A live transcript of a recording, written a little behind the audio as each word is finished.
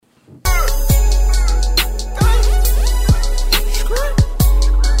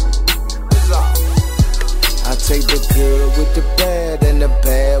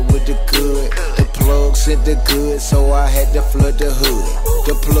sent the good, so I had to flood the hood.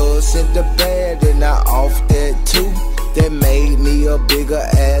 The plug sent the bad, and I off that too. That made me a bigger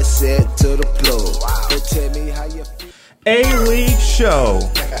asset to the plug. So tell me how you feel. A-League show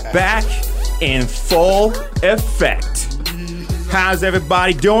back in full effect. How's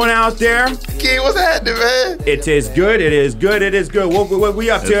everybody doing out there? King, what's happening, man? It is good. It is good. It is good. What we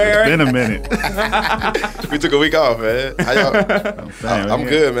up to, Eric? It's been a minute. We took a week off, man. How y'all? I'm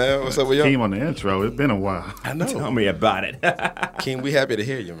good, man. What's up with y'all? Team on the intro. It's been a while. I know. Tell me about it. King, we happy to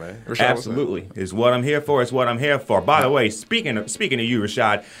hear you, man. Rashad, Absolutely. It's what I'm here for. It's what I'm here for. By the way, speaking of you,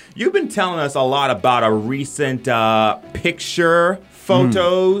 Rashad, you've been telling us a lot about a recent picture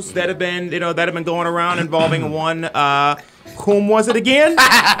photos that have been going around involving one. Whom was it again?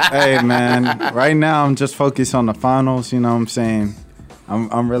 Hey, man. Right now, I'm just focused on the finals. You know what I'm saying?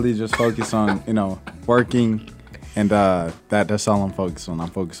 I'm really just focused on, working. And that's all I'm focused on. I'm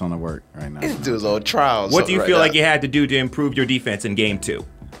focused on the work right now. This dude's on trials. What do you feel like you had to do to improve your defense in Game 2?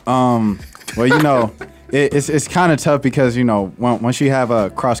 Well, it's kind of tough because, once you have a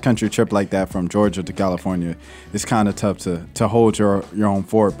cross-country trip like that from Georgia to California, it's kind of tough to hold your own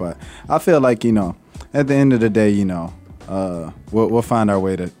fort. But I feel like, at the end of the day, we'll find our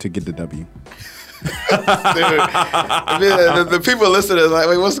way to get the W. Dude, the people listening like,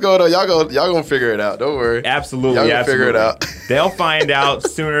 wait, what's going on? Y'all gonna figure it out. Don't worry. Absolutely. Y'all gonna figure it out. They'll find out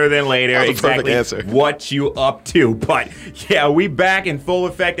sooner than later exactly what you up to. But yeah, we back in full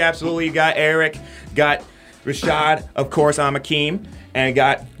effect. Absolutely. Got Eric, got Rashad, of course, I'm Akeem, and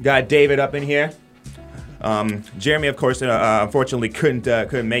got David up in here. Jeremy, of course, unfortunately couldn't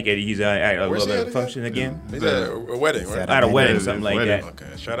make it. He's at a little bit of function again. He's at a wedding, right? At a wedding, something like that.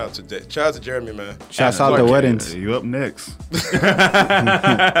 Okay, shout out to Jeremy, man. Shouts out to weddings. You up next? You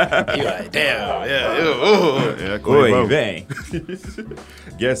like, damn, yeah. Yeah, cool. Bang.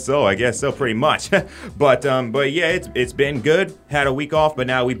 I guess so, pretty much. But yeah, it's been good. Had a week off, but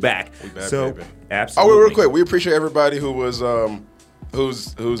now we back. So baby. Absolutely. Oh, real quick, we appreciate everybody who was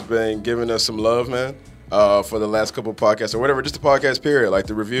who's been giving us some love, man. For the last couple of podcasts or whatever, just the podcast period, like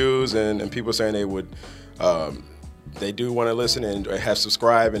the reviews and people saying they would, they do want to listen and have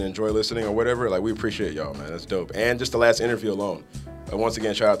subscribed and enjoy listening or whatever. Like, we appreciate y'all, man. That's dope. And just the last interview alone. Once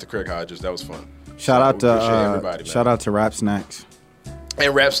again, shout out to Craig Hodges. That was fun. Shout out to Rap Snacks.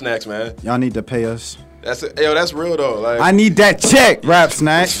 And Rap Snacks, man. Y'all need to pay us. That's real though. Like, I need that check, Rap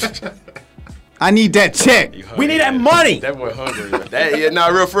Snacks. I need that check. We need that money. That boy hungry.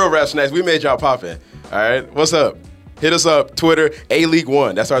 Real for real, Rap Snacks. We made y'all poppin'. All right, what's up? Hit us up, Twitter,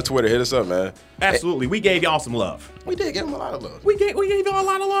 A-League1. That's our Twitter. Hit us up, man. Absolutely. We gave y'all some love. We did give them a lot of love. We gave y'all a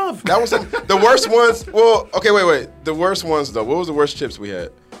lot of love. That was the worst ones. Well, okay, wait. The worst ones, though. What was the worst chips we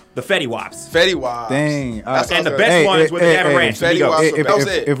had? The Fetty Waps. Fetty Waps. Dang. And the best ones with the Dabber Ranch. Fetty Waps. That was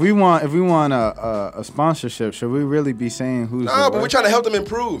it. If we want a sponsorship, should we really be saying who's the but we're trying to help them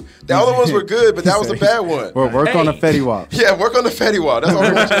improve. The other ones were good, but that was the bad one. Well, work on the Fetty Waps. Yeah, work on the Fetty Wap. That's all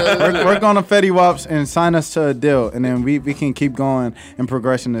we want you to do. Work on the Fetty Waps and sign us to a deal, and then we can keep going and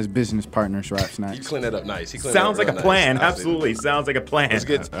progressing as business partners, Rap Snacks. You clean that up nice. Sounds like a plan. Absolutely. Sounds like a plan. I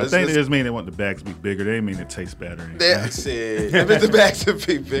think they just mean they want the bags to be bigger. They mean it tastes better. That's it. They meant the bags to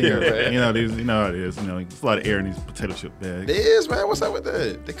be bigger, man. You know how it is. There's a lot of air in these potato chip bags. It is, man. What's up with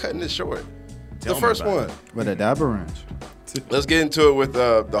that? They're cutting it short. The first one. With a Dabber Ranch. Let's get into it with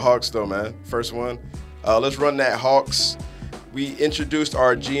the Hawks, though, man. First one. Let's run that Hawks. We introduced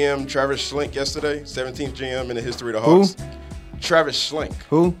our GM, Travis Schlenk, yesterday. 17th GM in the history of the Hawks. Who? Travis Schlenk.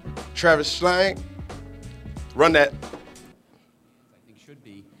 Who? Travis Schlenk. Run that. I think should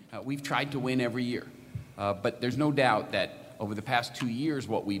be. We've tried to win every year. But there's no doubt that over the past 2 years,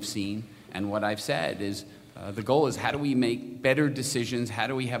 what we've seen and what I've said is the goal is how do we make better decisions? How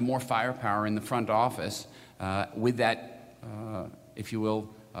do we have more firepower in the front office with that, if you will,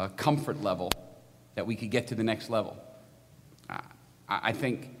 comfort level that we could get to the next level? I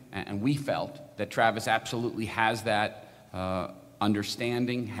think, and we felt, that Travis absolutely has that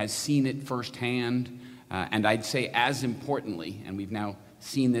understanding, has seen it firsthand, and I'd say as importantly, and we've now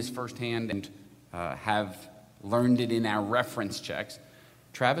seen this firsthand and have learned it in our reference checks,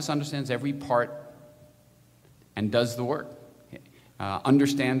 Travis understands every part and does the work.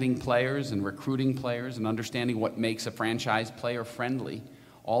 Understanding players and recruiting players and understanding what makes a franchise player friendly,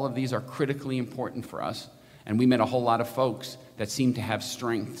 all of these are critically important for us. And we met a whole lot of folks that seem to have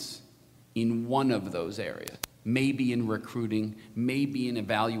strengths in one of those areas. Maybe in recruiting, maybe in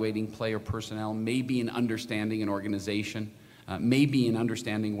evaluating player personnel, maybe in understanding an organization, maybe in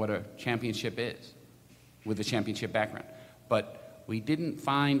understanding what a championship is with a championship background. But we didn't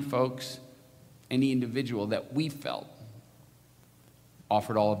find folks, any individual that we felt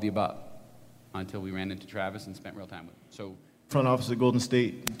offered all of the above. until we ran into Travis and spent real time with him. So front office at Golden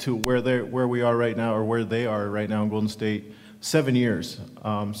State to where we are right now, or where they are right now in Golden State, 7 years.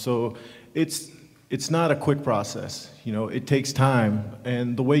 So it's not a quick process. You know, it takes time,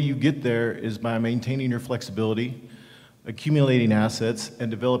 and the way you get there is by maintaining your flexibility, accumulating assets,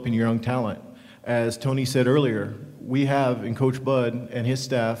 and developing your young talent. As Tony said earlier, we have in Coach Bud and his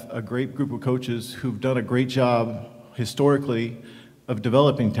staff a great group of coaches who've done a great job historically of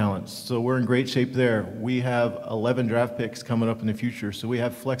developing talents. So we're in great shape there. We have 11 draft picks coming up in the future, so we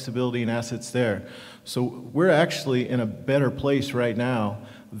have flexibility and assets there. So we're actually in a better place right now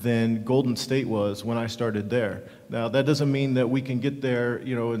than Golden State was when I started there. Now, that doesn't mean that we can get there,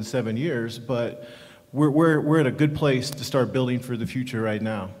 you know, in 7 years, but we're at a good place to start building for the future right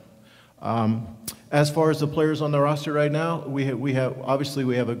now. As far as the players on the roster right now, we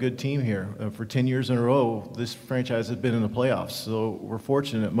have a good team here. For 10 years in a row, this franchise has been in the playoffs, so we're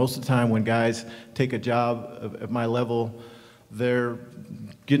fortunate. Most of the time when guys take a job at my level, they're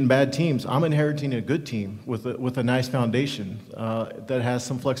getting bad teams. I'm inheriting a good team with a nice foundation that has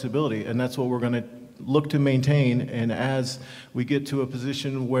some flexibility, and that's what we're going to look to maintain. And as we get to a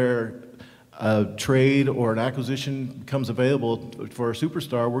position where a trade or an acquisition becomes available for a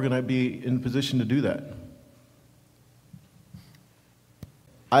superstar, we're going to be in position to do that.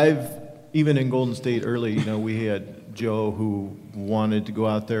 Even in Golden State early, you know, we had Joe who wanted to go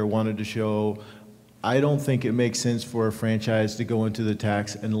out there, wanted to show. I don't think it makes sense for a franchise to go into the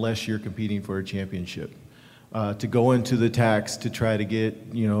tax unless you're competing for a championship. To go into the tax to try to get,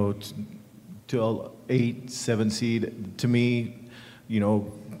 you know, to an 8-7 seed, to me, you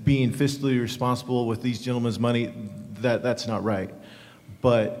know, being fiscally responsible with these gentlemen's money, that's not right.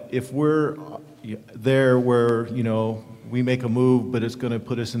 But if we're there where, you know, we make a move, but it's going to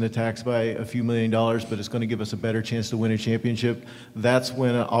put us in the tax by a few $1 million, but it's going to give us a better chance to win a championship, that's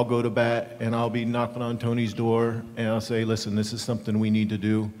when I'll go to bat and I'll be knocking on Tony's door and I'll say, listen, this is something we need to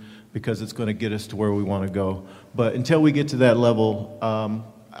do because it's going to get us to where we want to go. But until we get to that level,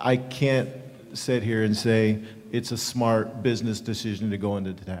 I can't sit here and say it's a smart business decision to go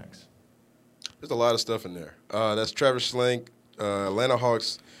into the tax. There's a lot of stuff in there. That's Travis Schlenk, Atlanta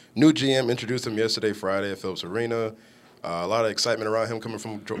Hawks new GM. Introduced him yesterday, Friday at Phillips Arena. A lot of excitement around him coming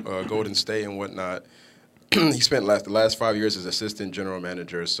from Golden State and whatnot. He spent the last 5 years as assistant general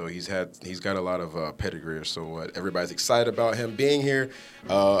manager, so he's got a lot of pedigree. So everybody's excited about him being here.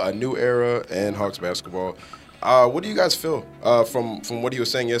 A new era in Hawks basketball. What do you guys feel from what he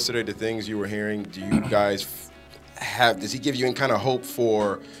was saying yesterday? The things you were hearing, do you guys does he give you any kind of hope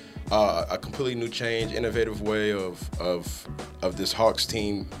for a completely new change, innovative way of this Hawks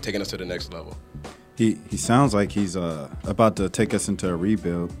team taking us to the next level? He sounds like he's about to take us into a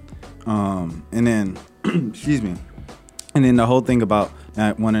rebuild, and then excuse me, and then the whole thing about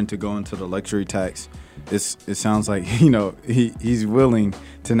not wanting to go into the luxury tax, it sounds like, you know, he's willing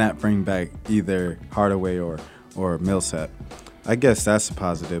to not bring back either Hardaway or Millsap. I guess that's a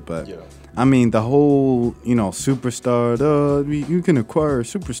positive, but yeah. I mean, the whole, you know, superstar, you can acquire a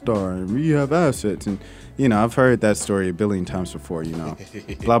superstar and we have assets. And, you know, I've heard that story a billion times before, you know,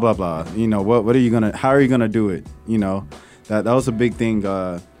 blah, blah, blah. You know, how are you going to do it? You know, that was a big thing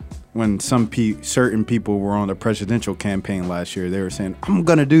when certain people were on the presidential campaign last year. They were saying, I'm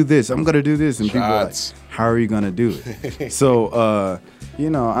going to do this. And Shots. People were like, how are you going to do it? So, you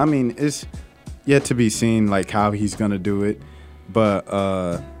know, I mean, it's yet to be seen, like, how he's going to do it.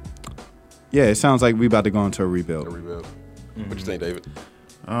 But, yeah, it sounds like we about to go into a rebuild. Mm-hmm. What you think, David?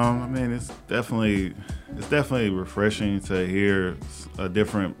 I mean, it's definitely refreshing to hear a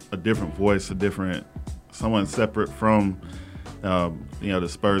different voice, someone separate from, you know, the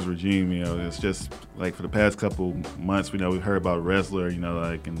Spurs regime. You know, it's just like for the past couple months, we've heard about Ressler, you know,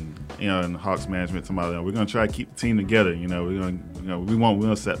 like, and you know, and Hawks management talking about, we're gonna try to keep the team together. You know, we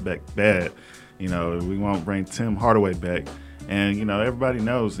won't set back bad. You know, we won't bring Tim Hardaway back. And, you know, everybody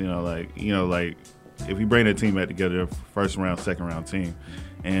knows, you know, like if we bring that team back together, first round, second round team.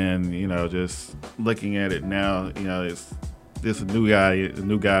 And, you know, just looking at it now, you know, it's just a new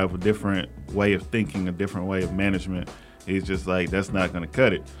guy with a different way of thinking, a different way of management. He's just like, that's not going to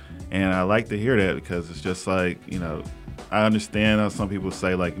cut it. And I like to hear that because it's just like, you know, I understand how some people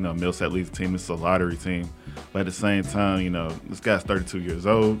say, like, you know, Millsap leads the team, it's a lottery team. But at the same time, you know, this guy's 32 years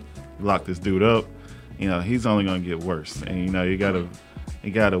old, lock this dude up. You know, he's only going to get worse. And, you know, you got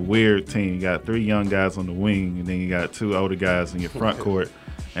a weird team. You got 3 young guys on the wing, and then you got 2 older guys in your front court.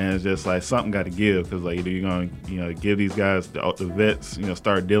 And it's just like something got to give because, like, either you're going to, you know, give these guys, the vets, you know,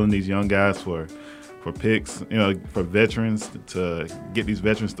 start dealing these young guys for for picks, for veterans to get these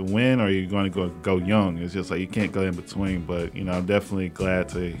veterans to win, or are you going to go young? It's just like you can't go in between. But I'm definitely glad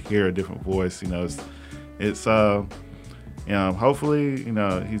to hear a different voice. It's hopefully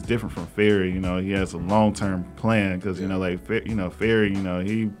he's different from Ferry. He has a long-term plan because Ferry,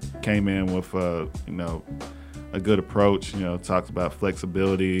 he came in with a good approach. Talks about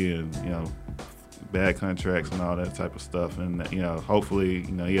flexibility and bad contracts and all that type of stuff. And hopefully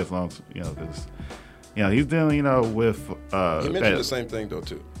he has long, because he's dealing with. He mentioned the same thing though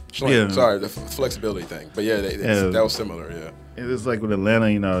too. Sorry, the flexibility thing. But that was similar. Yeah. It's like with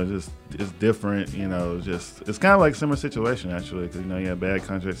Atlanta, it's different. It's kind of like a similar situation actually, because you have bad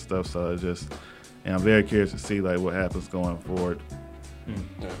contract stuff. So it's just, I'm very curious to see like what happens going forward.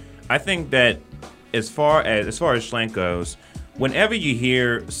 Yeah. I think that as far as Schlenk goes, whenever you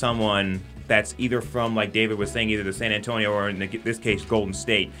hear someone that's either from, like David was saying, either the San Antonio or in this case Golden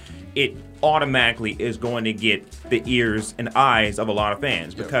State, it automatically is going to get the ears and eyes of a lot of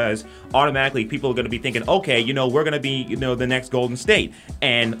fans, because automatically people are going to be thinking, okay, we're going to be, the next Golden State.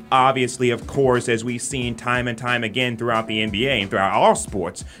 And obviously, of course, as we've seen time and time again throughout the NBA and throughout all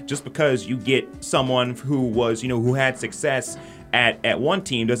sports, just because you get someone who was, who had success at one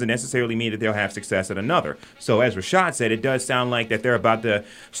team doesn't necessarily mean that they'll have success at another. So as Rashad said, it does sound like that they're about to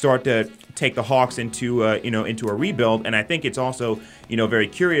start to take the Hawks into a rebuild. And I think it's also very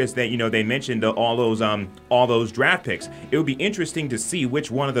curious that they mentioned all those draft picks. It would be interesting to see which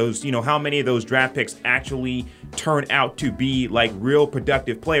one of those, how many of those draft picks actually turn out to be like real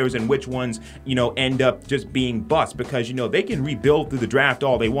productive players, and which ones end up just being busts, because they can rebuild through the draft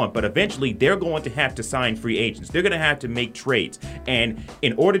all they want, but eventually they're going to have to sign free agents. They're going to have to make trades. And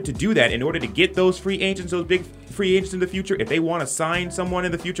in order to do that, in order to get those free agents, those big free agents in the future, if they want to sign someone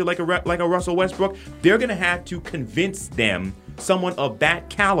in the future like a Russell Westbrook, they're going to have to convince them, someone of that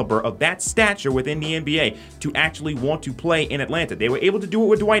caliber, of that stature within the NBA, to actually want to play in Atlanta. They were able to do it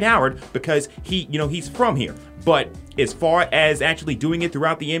with Dwight Howard because he's from here. But as far as actually doing it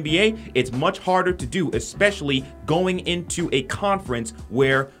throughout the NBA, it's much harder to do, especially going into a conference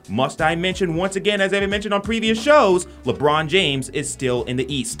where, must I mention once again, as I've mentioned on previous shows, LeBron James is still in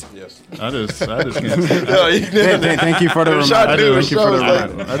the East. Yes. I just can't. Thank you for the reminder.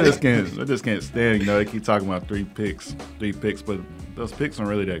 I just can't stand. They keep talking about three picks, but those picks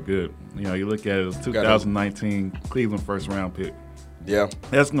aren't really that good. You look at it, it was 2019 Cleveland first round pick. Yeah,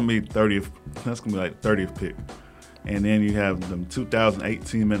 that's gonna be 30th. That's gonna be like 30th pick, and then you have them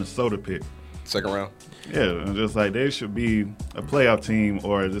 2018 Minnesota pick, second round. Yeah, and just like they should be a playoff team,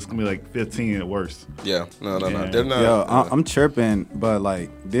 or it's gonna be like 15 at worst. Yeah, no, they're not. Yo, I'm chirping, but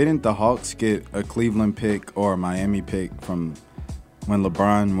like, didn't the Hawks get a Cleveland pick or a Miami pick from when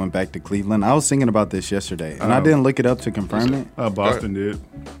LeBron went back to Cleveland? I was thinking about this yesterday, and I didn't look it up to confirm it. Boston did.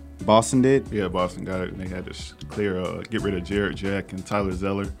 Boston did? Yeah, Boston got it. And they had to get rid of Jarrett Jack and Tyler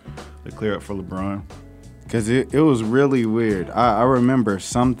Zeller to clear up for LeBron. Because it was really weird. I remember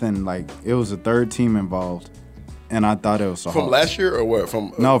something like it was a third team involved, and I thought it was the Hawks. From last year or what? From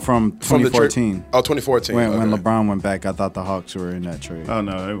 2014. Oh, 2014. When LeBron went back, I thought the Hawks were in that trade. Oh,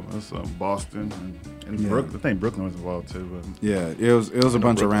 no, it was Boston. And Brooklyn. I think Brooklyn was involved too. But yeah, it was a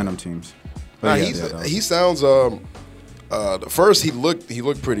bunch of random teams. Nah, he sounds... first, he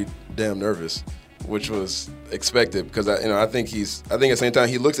looked pretty damn nervous, which was expected, because I think at the same time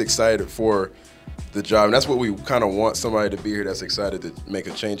he looks excited for the job, and that's what we kind of want, somebody to be here that's excited to make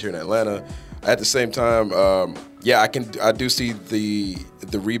a change here in Atlanta. At the same time, I do see the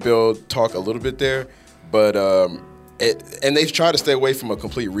rebuild talk a little bit there, but and they've tried to stay away from a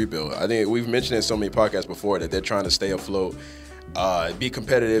complete rebuild. I think we've mentioned in so many podcasts before that they're trying to stay afloat. Be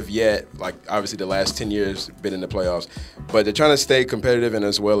competitive, yet like obviously the last 10 years been in the playoffs, but they're trying to stay competitive and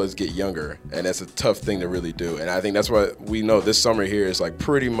as well as get younger, and that's a tough thing to really do. And I think that's what we know this summer here is like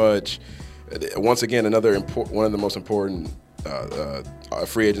pretty much once again one of the most important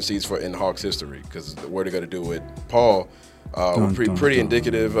free agencies in Hawks history, because what they're going to do with Paul pretty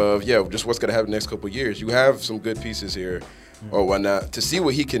indicative of just what's going to happen the next couple of years. You have some good pieces here or whatnot to see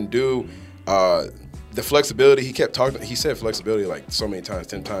what he can do. The flexibility, he said flexibility like so many times,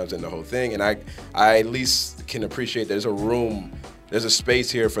 10 times in the whole thing. And I at least can appreciate there's a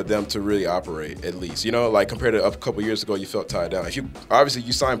space here for them to really operate, at least. Like compared to a couple years ago, you felt tied down. If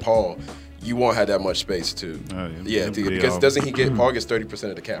you sign Paul, you won't have that much space too. Because doesn't he get, Paul gets 30%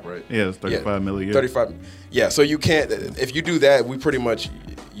 of the cap, right? Yeah, it's $35 million. 35. Yeah, so you can't, if you do that,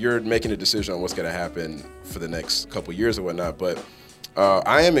 you're making a decision on what's going to happen for the next couple years or whatnot. But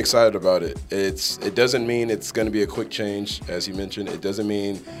I am excited about it. It doesn't mean it's going to be a quick change, as you mentioned. It doesn't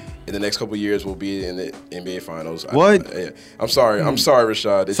mean in the next couple of years we'll be in the NBA Finals. What? I'm sorry,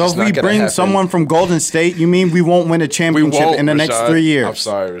 Rashad. It's so just if we bring someone from Golden State, you mean we won't win a championship in the next 3 years? I'm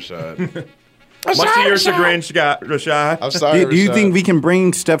sorry, Rashad. Much to your chagrin, Rashad. I'm sorry, Do you think we can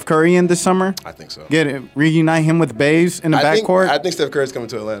bring Steph Curry in this summer? I think so. Reunite him with Bays in the backcourt? I think Steph Curry's coming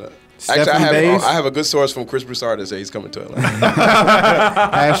to Atlanta. Stephen Actually, Bays? I have a good source from Chris Broussard that says he's coming to Atlanta.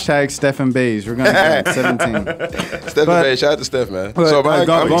 Hashtag Stephen Bays. We're going to get 17. Stephen Bays, shout out to Steph, man. So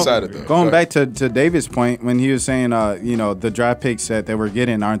I'm excited, though. Going back to David's point, when he was saying, the draft picks that they were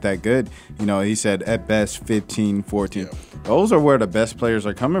getting aren't that good, he said at best 15, 14. Yeah. Those are where the best players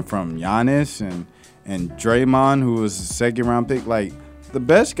are coming from. Giannis and Draymond, who was a second-round pick. Like, the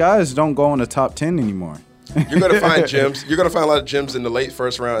best guys don't go in the top 10 anymore. You're going to find gems. You're going to find a lot of gems in the late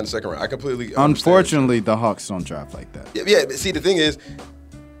first round and second round. I completely understand. Unfortunately, the Hawks don't draft like that. Yeah, but see, the thing is,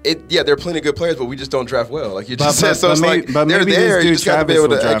 there are plenty of good players, but we just don't draft well. Like you just said, so it's like they're there. You just got to be able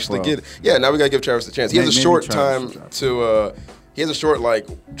to actually get it. Yeah, now we got to give Travis a chance. He has a short time to. He has a short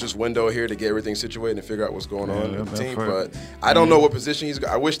just window here to get everything situated and figure out what's going on with the team. But I don't know what position he's.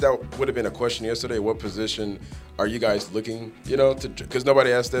 I wish that would have been a question yesterday. What position are you guys looking? Because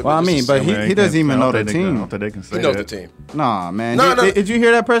nobody asked that. Well, but he doesn't even know the team. He knows the team. Nah, man. Did you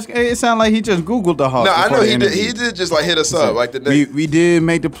hear that press? It sounded like he just Googled the Hawks. No, I know he did. He did just hit us up like the day. We did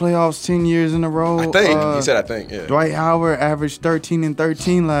make the playoffs 10 years in a row. I think he said. I think. Yeah. Dwight Howard averaged 13 and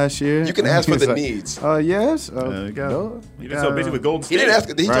 13 last year. You can ask for the needs. Yes. You've been so busy with Golden State. He didn't ask.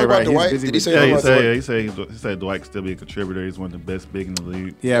 Did he talk about Dwight? Did he say? He said Dwight could still be a contributor. He's one of the best big in the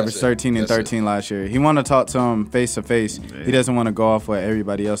league. He averaged 13 and 13 last year. He want to talk to him face to face. He doesn't want to go off what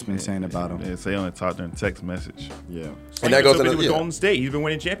everybody else been saying about him. Yeah, so he only talked during text message. Yeah. And that goes so busy with Golden State. He's been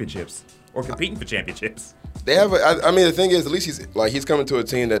winning championships or competing for championships. They have. The thing is, at least he's coming to a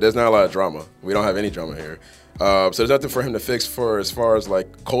team that there's not a lot of drama. We don't have any drama here. So there's nothing for him to fix as far as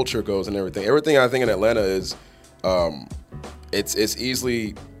like culture goes and everything. Everything I think in Atlanta is,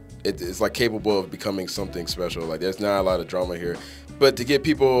 it's like capable of becoming something special. Like there's not a lot of drama here, but to get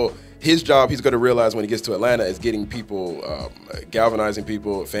people, his job, he's going to realize when he gets to Atlanta is getting people, galvanizing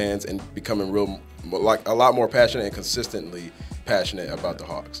people, fans, and becoming a lot more passionate and consistently passionate about the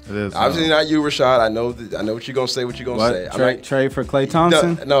Hawks. Obviously not you, Rashad. I know what you're gonna say. What you're gonna say? Trade for Klay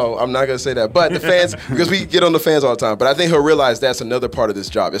Thompson? No, I'm not gonna say that. But the fans, because we get on the fans all the time. But I think he'll realize that's another part of this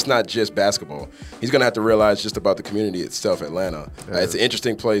job. It's not just basketball. He's gonna have to realize just about the community itself, Atlanta. It's an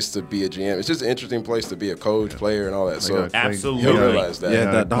interesting place to be a GM. It's just an interesting place to be a coach, player, and all that. So absolutely, he'll realize that.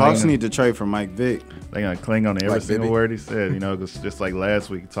 Yeah, the Hawks need to trade for Mike Vick. They gonna cling on to every single word he said. Just like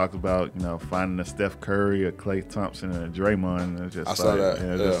last week, he talked about finding a Steph Curry, a Klay Thompson, and a Draymond. It's just I saw that.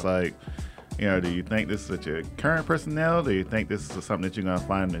 Just like, do you think this is your current personnel? Do you think this is something that you're going to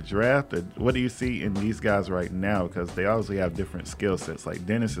find in the draft? Or what do you see in these guys right now? Because they obviously have different skill sets. Like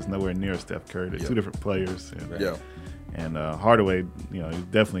Dennis is nowhere near Steph Curry. They're two different players. And Hardaway, he's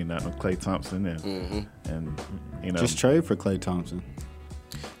definitely not no Klay Thompson. And just trade for Klay Thompson.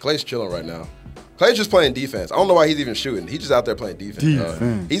 Klay's chilling right now. Klay's just playing defense. I don't know why he's even shooting. He's just out there playing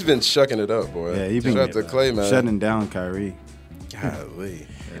defense. He's been shucking it up, boy. Yeah, he's been been Klay, man. Shutting down Kyrie. Golly.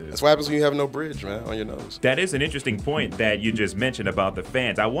 That's what happens when you have no bridge, man, on your nose. That is an interesting point that you just mentioned about the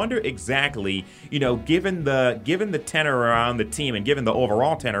fans. I wonder exactly, given the tenor around the team and given the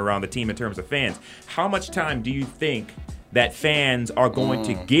overall tenor around the team in terms of fans, how much time do you think that fans are going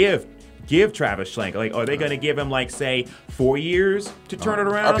to give Travis Schlenk? Like, are they going to give him, like, say, 4 years to turn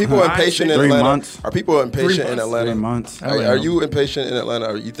it around? Are people impatient in 3 Atlanta? months. Are people impatient in Atlanta? 3 months. Are you impatient in Atlanta?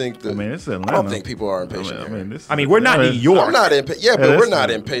 Or you think that? It's Atlanta. I don't think people are impatient. We're not New York. I'm not impatient. Yeah, but we're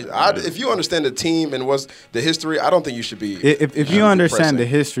not impatient. If you understand the team and what's the history, I don't think you should be. If you understand the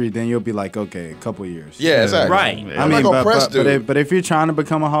history, then you'll be like, okay, a couple years. Yeah, exactly. Right. I'm not gonna press, dude. But if you're trying to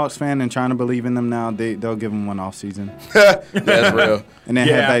become a Hawks fan and trying to believe in them now, they'll give them one off season. That's real. And then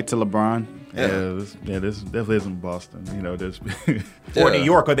head back to LeBron. This definitely isn't Boston. Or New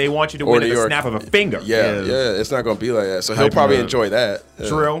York, or they want you to win at the snap of a finger. Yeah, it's not going to be like that. So he'll probably enjoy that.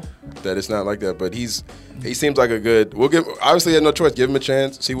 True. That it's not like that, but he seems like a good. Obviously, he had no choice. Give him a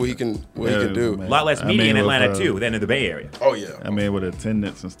chance. See what he can do. A lot less media in Atlanta too than in the Bay Area. Oh yeah. With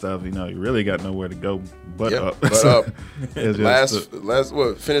attendance and stuff, you really got nowhere to go but up. But up.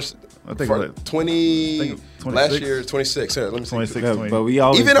 Finished. I think 20 last year, 26. Here, let me see. 26, but we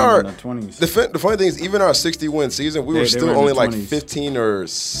always even been our in the 20s. The funny thing is, even our 60-win season, we were still were only in the like 20s. 15 or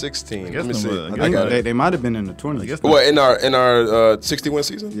 16. Let me see. They might have been in the 20s. What in our 60-win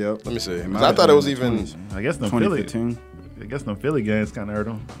season? Yep. Let me see. I thought it was even. I guess no 2015. Philly games kind of hurt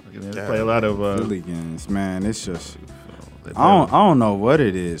them. They play a lot of Philly games, man. It's just I don't know what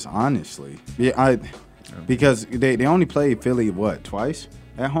it is, honestly. Yeah, because they only played Philly twice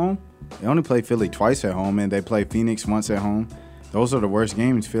at home. They only play Philly twice at home, and they play Phoenix once at home. Those are the worst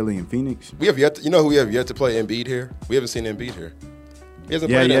games, Philly and Phoenix. We have yet to, you know who we have yet to play Embiid here? We haven't seen Embiid here. He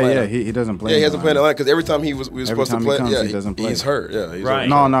hasn't played in Atlanta. He doesn't play. Yeah, he hasn't played in Atlanta because every time we were supposed to play, he doesn't play. He's hurt. Yeah, he's Right.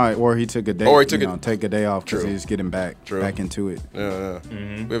 hurt. Or he took a day. Take a day off because he's getting back into it. Yeah.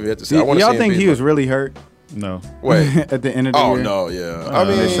 We have yet to see. Y'all think he was really hurt? No. Wait. At the end of the year? Oh no, yeah. I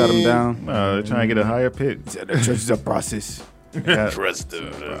mean, they shut him down. They're trying to get a higher pick. Trust the process. Trust the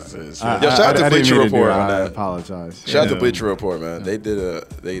process. Shout out to Bleacher Report on I that. apologize. Shout out to Bleacher Report, man. They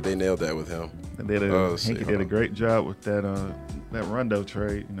nailed that with him. Hinkie did a great job with that Rondo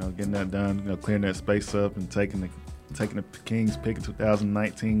trade. You know, getting that done. You know, clearing that space up and taking the Kings pick in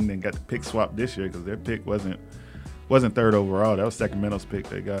 2019, and got the pick swap this year because their pick wasn't third overall. That was Sacramento's pick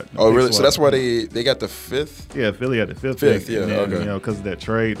they got. Oh, really? So that's why they got the fifth? Yeah, Philly had the fifth pick. Yeah, and then, okay. You know, because of that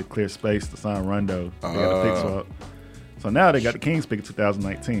trade to clear space to sign Rondo, they got the pick swap. So now they got the Kings pick in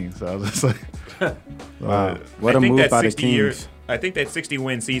 2019. So I was just like, wow. What a move by the Kings. I think that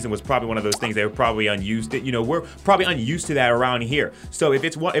 60-win season was probably one of those things they were probably unused to. You know, we're probably unused to that around here. So if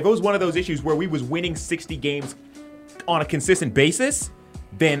it was one of those issues where we was winning 60 games on a consistent basis,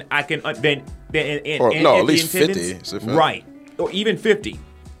 then I can at least 50, right, or even 50.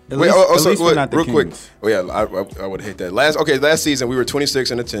 Real quick. Oh yeah, I would hate that. Last season we were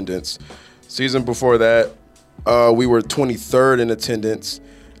 26 in attendance. Season before that, we were 23rd in attendance.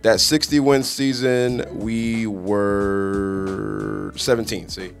 That 60-win season, we were 17.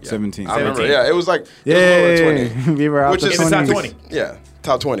 See, yeah. 17. I remember. Yeah, it was like yeah, 20. We were out in the top 20. Yeah.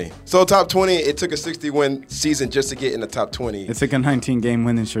 Top 20. So top 20, it took a 60-win season just to get in the top 20. It took a 19-game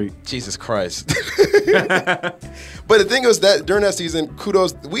winning streak. Jesus Christ. But the thing was that during that season,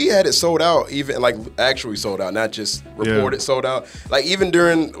 kudos, we had it sold out, even like actually sold out, not just reported sold out. Like even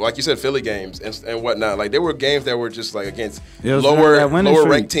during, like you said, Philly games and whatnot. Like there were games that were just like against lower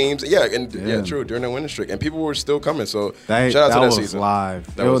ranked teams. Yeah, true, during that winning streak. And people were still coming. So shout out to that season. Live.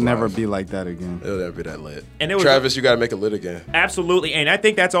 It will never be like that again. It'll never be that lit. And Travis, you got to make it lit again. Absolutely. And I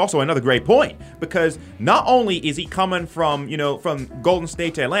think that's also another great point because not only is he coming from Golden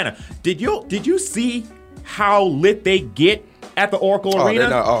State to Atlanta, did you see how lit they get at the Oracle Arena?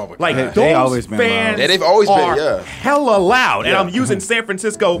 They always been fans loud. They've always been hella loud. And I'm using San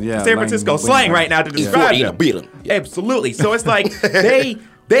Francisco slang right now to describe them. Beat them. Yeah. Absolutely. So it's like they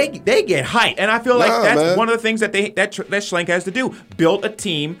get hyped, and I feel like that's one of the things that Schlenk has to do: build a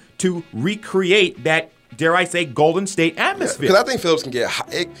team to recreate that, dare I say, Golden State atmosphere. Because I think Phillips can get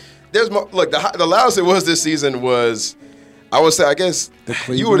high. The loudest it was this season was, I would say, I guess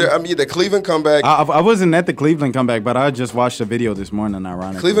you were there. I mean, the Cleveland comeback. I wasn't at the Cleveland comeback, but I just watched the video this morning.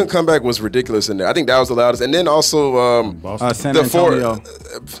 Ironically, Cleveland comeback was ridiculous in there. I think that was the loudest, and then also San Antonio.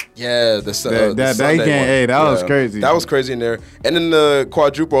 The Sunday one. Hey, that was crazy. That was crazy in there. And then the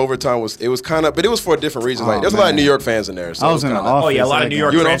quadruple overtime was kind of, but it was for a different reason. Like there's a lot of New York fans in there. So I was in the office. Oh yeah, a lot of New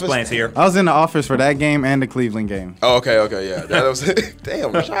York transplants here. I was in the office for that game and the Cleveland game. Oh, okay, yeah. That was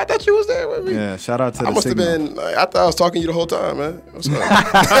damn. I thought you was there with me. Yeah, shout out to the I must have Signal. been. I thought I was talking to you the whole time, man. What's up?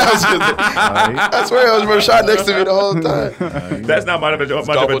 I swear I was Rashad next to me the whole time. That's not much of a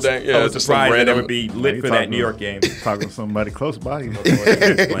surprise that it would be lit for that New York game. Talking to somebody close by.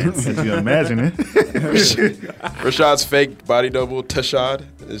 If you imagine it. Rashad's fake body double, Tashad.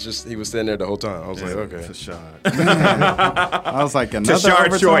 It's just he was standing there the whole time. I was like, okay. Tashad. I was like, another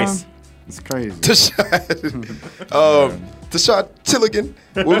Tashard choice. It's crazy. Tashad Tilligan.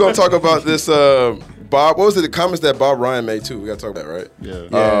 We're gonna talk about this. Bob, what was it? The comments that Bob Ryan made too. We gotta talk about that, right?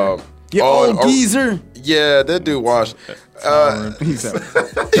 Yeah. Old geezer. Yeah, that dude washed.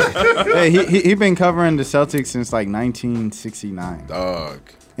 Hey, he been covering the Celtics since like 1969. Dog.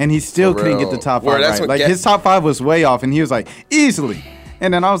 And he still couldn't get the top five right. Like his top five was way off, and he was like, easily.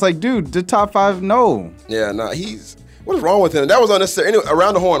 And then I was like, dude, the top five, no. Yeah, what is wrong with him? That was unnecessary. Anyway,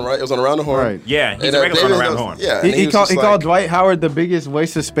 Around the Horn, right? It was on Around the Horn. Right. Yeah, he's a regular on Around the Horn. Yeah. He called Dwight Howard the biggest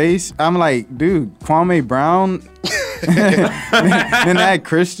waste of space. I'm like, dude, Kwame Brown, and that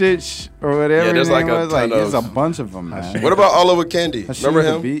Kristich or whatever. Yeah, there's like there's a bunch of them, man. What about Oliver Candy? Remember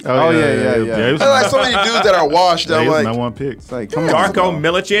him? Oh yeah. There's like so many dudes that are washed. Yeah, I'm like, my one pick. It's like, come on, Darko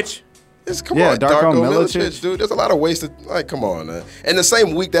Milicic. Come on, Darko Milicic, dude. There's a lot of wasted. Like, come on, man. And the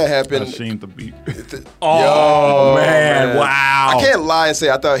same week that happened. Ashamed to beat. Man, wow. I can't lie and say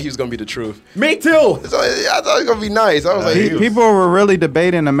I thought he was gonna be the truth. Me too. So, I thought he was gonna be nice. I was like, people were really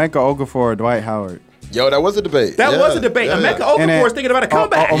debating Emeka Okafor or Dwight Howard. Yo, that was a debate. That was a debate. Emeka Okafor is thinking about a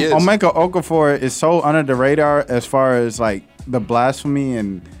comeback. Emeka Okafor is so under the radar as far as like the blasphemy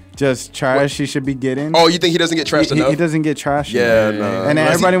and just trash he should be getting. Oh, you think he doesn't get trashed enough? He doesn't get trashed. Yeah, no. And then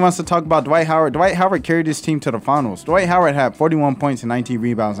everybody wants to talk about Dwight Howard. Dwight Howard carried his team to the finals. Dwight Howard had 41 points and 19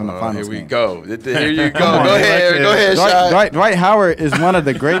 rebounds in the finals. Here we game. go. Here you go. Go ahead, Shai. Dwight Howard is one of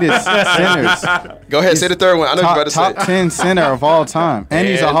the greatest centers. Go ahead, say the third one. I know you're about to say. Top 10 center of all time. And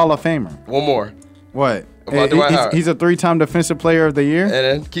he's a Hall of Famer. One more. What? About Dwight Howard. He's a 3-time Defensive Player of the Year. And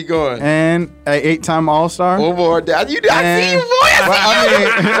then keep going. And an 8-time All-Star. One more. I see you, boy. I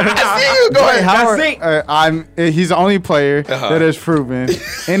see you. Go ahead. Howard, he's the only player that has proven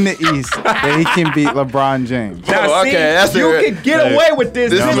in the East that he can beat LeBron James. Now, you can get away with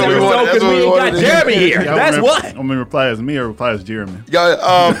this episode because we ain't got Jeremy here. That's what. I'm gonna reply as me or reply as Jeremy.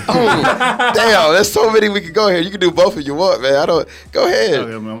 Damn, there's so many we could go here. You can do both if you want, man. Go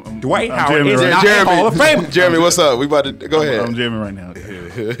ahead. Dwight Howard is not a Hall of Famer. Jeremy, what's up? We about to go ahead. I'm Jeremy right now.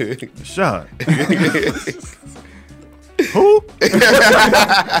 Shot. Who?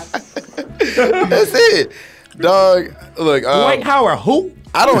 That's it, dog. Look, Dwight Howard. Who?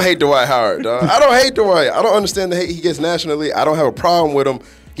 I don't hate Dwight Howard, dog. I don't hate Dwight. I don't understand the hate he gets nationally. I don't have a problem with him.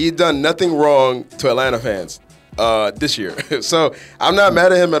 He's done nothing wrong to Atlanta fans this year, so I'm not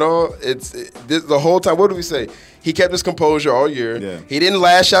mad at him at all. The whole time. What did we say? He kept his composure all year. Yeah. He didn't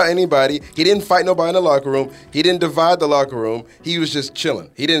lash out anybody. He didn't fight nobody in the locker room. He didn't divide the locker room. He was just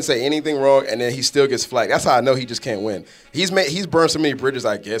chilling. He didn't say anything wrong, and then he still gets flagged. That's how I know he just can't win. He's burned so many bridges,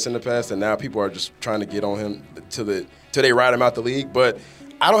 I guess, in the past, and now people are just trying to get on him till they ride him out the league. But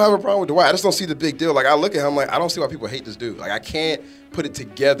I don't have a problem with Dwight. I just don't see the big deal. Like, I look at him like, I don't see why people hate this dude. Like, I can't put it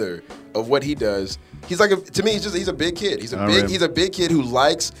together of what he does. He's like, to me, he's a big kid. He's a big kid who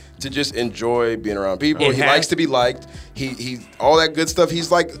likes to just enjoy being around people. He likes to be liked. He all that good stuff. He's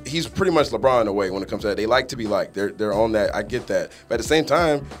pretty much LeBron in a way when it comes to that. They like to be liked. They're on that. I get that. But at the same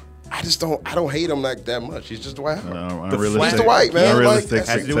time, I don't hate him like that much. He's just Dwight. He's Dwight, man. Unrealistic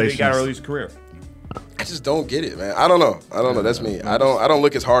Has to do with he got to release career. I just don't get it, man. I don't know. That's me. I don't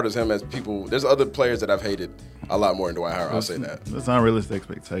look as hard as him as people. There's other players that I've hated a lot more than Dwight Howard. I'll say that. That's unrealistic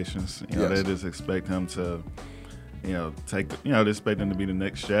expectations. They just expect him to, they expect him to be the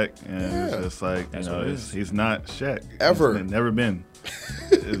next Shaq, and it's just like, he's not Shaq ever. He's never been.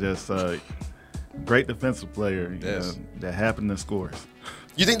 It's just a great defensive player. That happened to scores.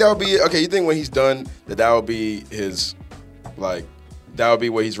 You think that would be okay? You think when he's done that would be his that would be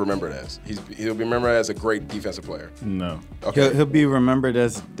what he's remembered as. He'll be remembered as a great defensive player. No. Okay. He'll be remembered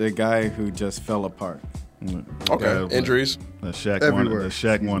as the guy who just fell apart. Okay. Injuries. The Shaq wannabe.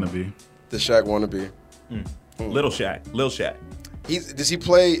 The Shaq wannabe. Little Shaq. Does he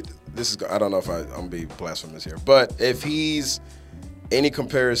play? I don't know if I'm gonna be blasphemous here, but if he's any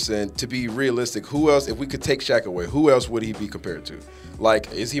comparison, to be realistic, who else? If we could take Shaq away, who else would he be compared to? Like,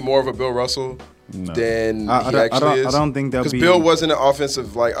 is he more of a Bill Russell? No. Than he actually is. I don't think that because Bill wasn't an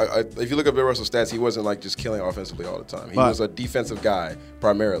offensive if you look at Bill Russell's stats, he wasn't like just killing offensively all the time. He was a defensive guy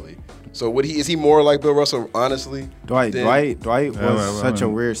primarily. So is he more like Bill Russell? Honestly, Dwight was such a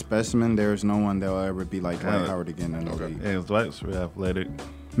weird specimen. There's no one that will ever be like Dwight Howard again in the league. Yeah, Dwight was really athletic.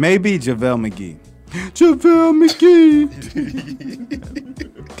 Maybe JaVale McGee. JaVale McGee.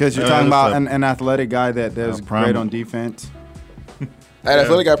 Because you're talking about an athletic guy that does great on defense. An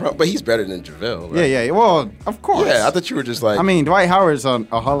athletic guy, but he's better than JaVale, right? Yeah. Well, of course. Yeah, I thought you were just like. I mean, Dwight Howard's a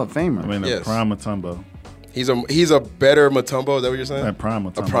Hall of Famer. A prime Mutombo. He's a better Mutombo. Is that what you're saying? A prime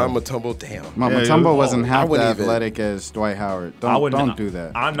Mutombo. A prime Mutombo. Damn. Mutombo wasn't half that athletic as Dwight Howard. Don't do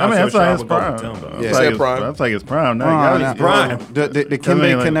that. I'm not so sure I would go prime. Mutombo. Yeah, prime. That's like his prime. Prime. The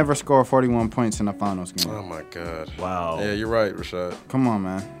Kimbe can never score 41 points in a finals game. Oh my God. Wow. Yeah, you're right, Rashad. Come on,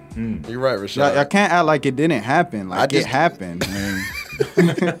 man. You're right, Rashad. I can't act like it didn't happen. It happened.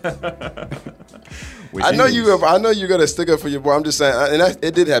 I know you're gonna stick up for your boy. I'm just saying, and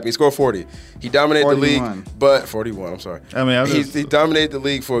it did happen. He scored 40. He dominated 41. The league, but 41. I'm sorry. He dominated the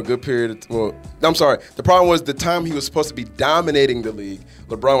league for a good period. I'm sorry. The problem was the time he was supposed to be dominating the league,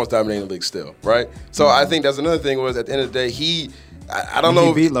 LeBron was dominating the league still, right? So I think that's another thing. Was at the end of the day, I don't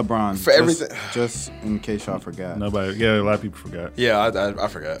know. He beat LeBron for everything. Just in case y'all forgot. Nobody. Yeah, a lot of people forgot. Yeah, I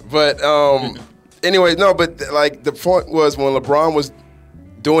forgot. But anyway, no. But the point was when LeBron was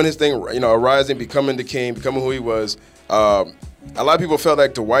doing his thing, rising, becoming the king, becoming who he was. A lot of people felt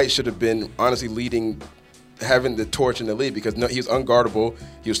like Dwight should have been honestly leading, having the torch in the league because he was unguardable.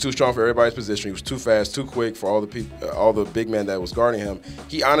 He was too strong for everybody's position. He was too fast, too quick for all the people, all the big men that was guarding him.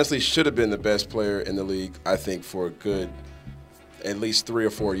 He honestly should have been the best player in the league, I think, for a good at least 3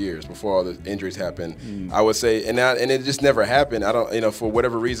 or 4 years before all the injuries happened. I would say, and it just never happened. I don't, for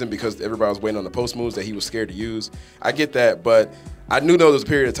whatever reason, because everybody was waiting on the post moves that he was scared to use. I get that, but I knew there was a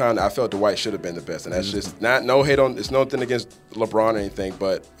period of time that I felt Dwight should have been the best, and that's just no hate on. It's nothing against LeBron or anything,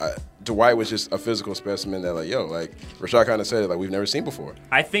 but Dwight was just a physical specimen that, like, Rashad kind of said it, like, we've never seen before.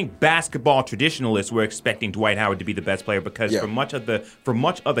 I think basketball traditionalists were expecting Dwight Howard to be the best player because for much of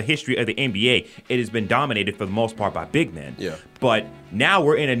the history of the NBA, it has been dominated for the most part by big men. Yeah. But now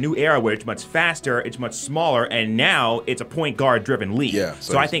we're in a new era where it's much faster, it's much smaller, and now it's a point guard driven league. Yeah.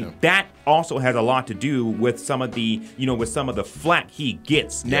 So I think that also has a lot to do with some of the flack he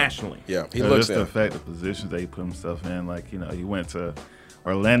gets nationally. Yeah, he looks just the fact of positions that he put himself in. Like, he went to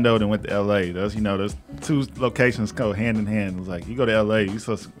Orlando, then went to L.A. Those two locations go hand in hand. It was like, you go to L.A.,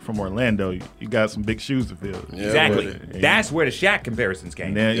 from Orlando, you got some big shoes to fill. Yeah, exactly. That's where the Shaq comparisons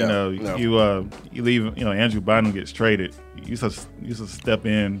came. And then, you leave, Andrew Bynum gets traded. You supposed to step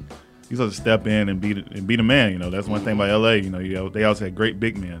in. You're supposed to step in and be the man. That's one thing about L.A. They also had great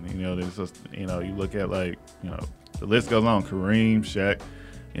big men. There's just, you look at, like, the list goes on. Kareem, Shaq.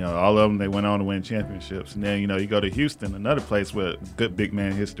 All of them, they went on to win championships. And then, you go to Houston, another place with good big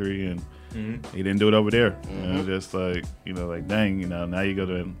man history, and he didn't do it over there. Just like, dang, now you go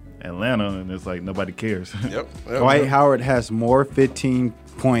to Atlanta, and it's like nobody cares. Yep. Dwight Howard has more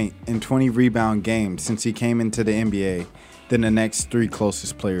 15-point and 20-rebound games since he came into the NBA than the next three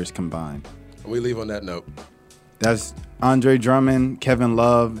closest players combined. We leave on that note. That's Andre Drummond, Kevin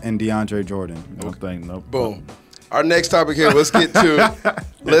Love, and DeAndre Jordan. Nope. Boom. Our next topic here, let's get to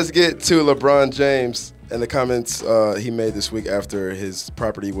LeBron James and the comments he made this week after his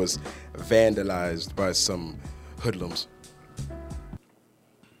property was vandalized by some hoodlums.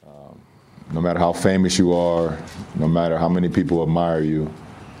 No matter how famous you are, no matter how many people admire you,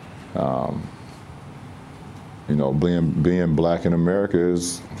 being black in America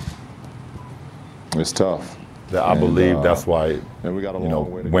is tough. I believe that's why,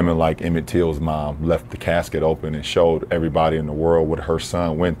 women like Emmett Till's mom left the casket open and showed everybody in the world what her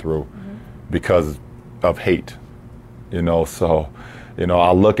son went through because of hate. So,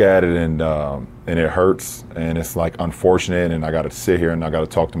 I look at it and it hurts, and it's like unfortunate, and I got to sit here and I got to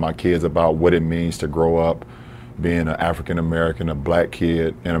talk to my kids about what it means to grow up being an African American, a black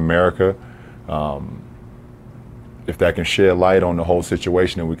kid in America. If that can shed light on the whole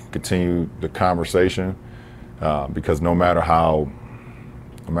situation and we can continue the conversation. Because no matter how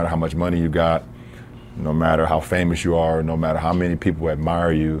much money you got, no matter how famous you are, no matter how many people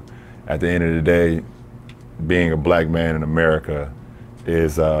admire you, at the end of the day, being a black man in America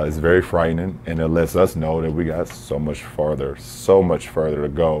is very frightening, and it lets us know that we got so much further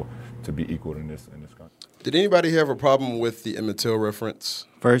to go to be equal in this country. Did anybody have a problem with the Emmett Till reference?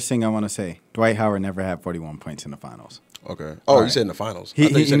 First thing I want to say, Dwight Howard never had 41 points in the finals. Okay. Oh, right. You said in the finals.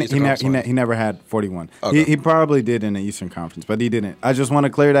 He never had 41. Okay. He probably did in the Eastern Conference, but he didn't. I just want to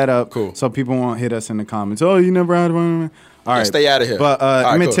clear that up so people won't hit us in the comments. Oh, you never had one. All right. Stay out of here. But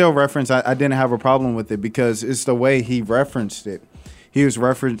Emmett Till reference, I didn't have a problem with it because it's the way he referenced it. He was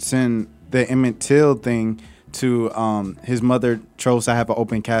referencing the Emmett Till thing to his mother chose to have an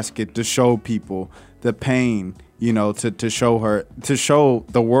open casket to show people the pain, to show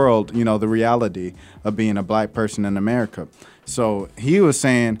the world, the reality of being a black person in America. So he was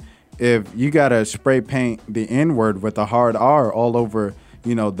saying, if you got to spray paint the N-word with a hard R all over,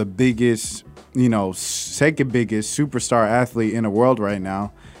 the biggest, second biggest superstar athlete in the world right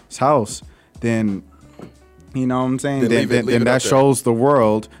now, his house, then, you know what I'm saying? Then that shows the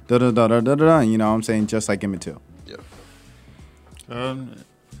world, you know what I'm saying? Just like Emmett Till. Yeah.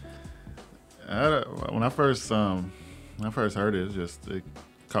 When I first heard it, it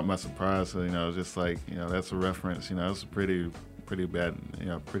caught my surprise. So, it's just like, that's a reference. It's a pretty bad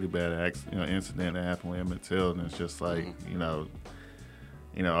incident that happened with Emmett Till, and it's just like,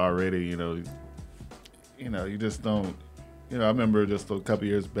 already, you just don't. I remember just a couple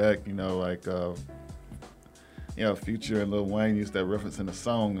years back, Future and Lil Wayne used that reference in the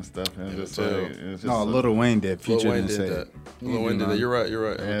song and stuff, and it's just no, Lil Wayne did. Future didn't say that. Lil Wayne did that. You're right.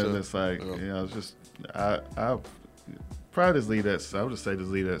 And it's like, it's just I probably just leave that. I would just say just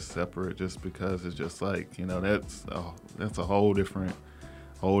leave that separate, just because it's just like, that's a whole different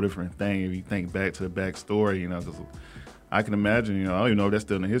thing if you think back to the backstory, because I can imagine, I don't even know if that's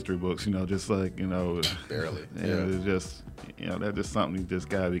still in the history books, just like, barely. It's just, that's just something you just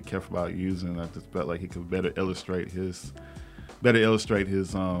gotta be careful about using. I just felt like he could better illustrate his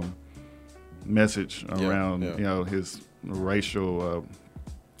message around, his racial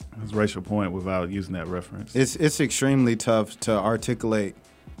point without using that reference. It's extremely tough to articulate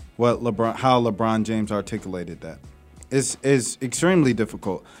how LeBron James articulated that. It's extremely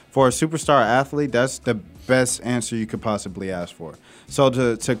difficult. For a superstar athlete, that's the best answer you could possibly ask for.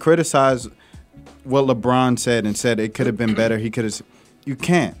 So to criticize what LeBron said and said it could have been better. He could have. You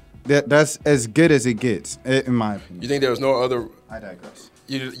can't. That's as good as it gets, in my opinion. You think there was no other? I digress.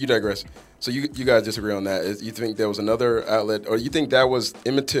 You digress. So you guys disagree on that? You think there was another outlet, or you think that was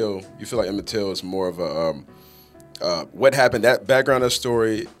Emmett Till? You feel like Emmett Till is more of a what happened? That background of the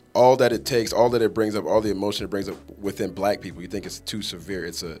story, all that it takes, all that it brings up, all the emotion it brings up within Black people. You think it's too severe?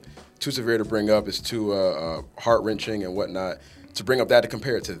 It's too severe to bring up. It's too heart wrenching and whatnot. To bring up that to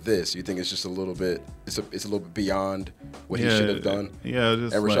compare it to this, you think it's just a little bit? It's a little bit beyond what he should have done. Yeah,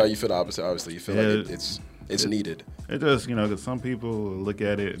 just and Rashad, like, you feel the opposite. Obviously, you feel like it's needed. It just because some people look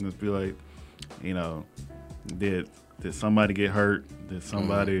at it and just be like, did somebody get hurt? Did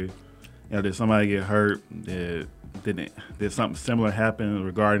somebody, did somebody get hurt? Did something similar happen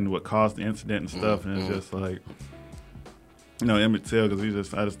regarding what caused the incident and stuff? And it's just like, Emmett Till,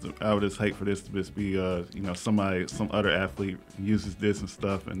 because I would just hate for this to just be, some other athlete uses this and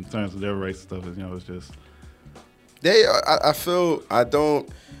stuff in terms of their race stuff. It's just.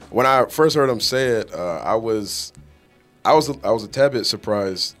 When I first heard him say it, I was a tad bit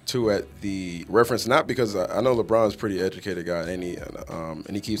surprised too at the reference. Not because I know LeBron's a pretty educated guy, and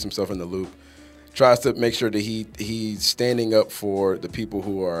he keeps himself in the loop. Tries to make sure that he's standing up for the people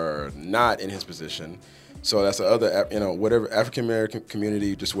who are not in his position. So that's the other, whatever African American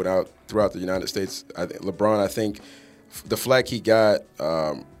community just went out throughout the United States. LeBron, I think the flack he got,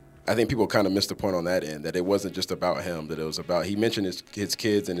 I think people kind of missed the point on that end, that it wasn't just about him, that it was about, he mentioned his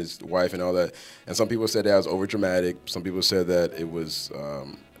kids and his wife and all that. And some people said that was overdramatic. Some people said that it was,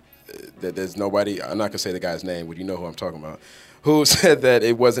 that there's nobody, I'm not going to say the guy's name, but you know who I'm talking about, who said that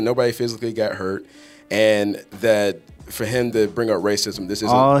it wasn't, nobody physically got hurt, and that for him to bring up racism, this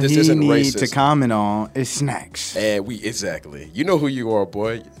isn't racist. To comment on is snacks. And exactly. You know who you are,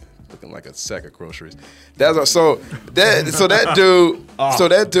 boy. Looking like a sack of groceries. That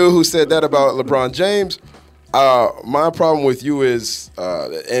dude who said that about LeBron James. My problem with you is,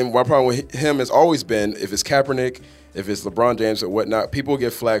 and my problem with him has always been, if it's Kaepernick, if it's LeBron James or whatnot, people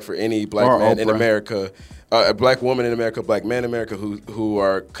get flack for any black man in America, a black woman in America, black man in America who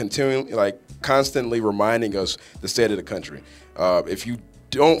are constantly reminding us the state of the country. If you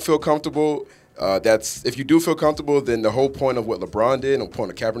don't feel comfortable. If you do feel comfortable, then the whole point of what LeBron did and the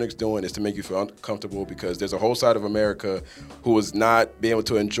point of Kaepernick's doing is to make you feel uncomfortable, because there's a whole side of America who is not being able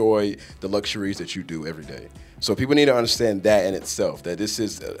to enjoy the luxuries that you do every day. So people need to understand that in itself, that this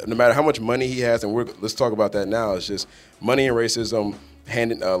is, no matter how much money he has, and let's talk about that now, it's just money and racism.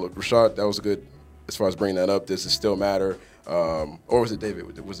 Rashad, that was good as far as bringing that up. Does it still matter? Or was it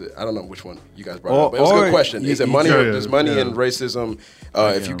David? Was it? I don't know which one you guys brought up. But it was a good question. Is it money? Does money and racism?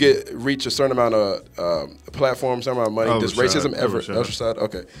 If you reach a certain amount of platform, certain amount of money, does racism ever?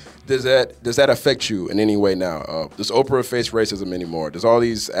 Okay. Does that affect you in any way now? Does Oprah face racism anymore? Does all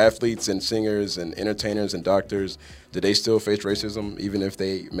these athletes and singers and entertainers and doctors, do they still face racism even if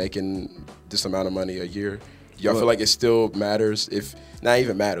they making this amount of money a year? Do y'all feel like it still matters? If not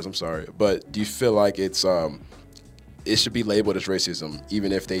even matters, I'm sorry, but do you feel like it's it should be labeled as racism,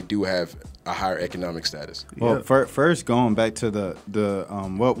 even if they do have a higher economic status? Well, first going back to the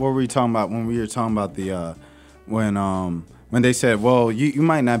what were we talking about when we were talking about the when they said, well, you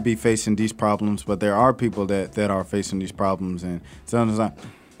might not be facing these problems, but there are people that are facing these problems, and so it's like,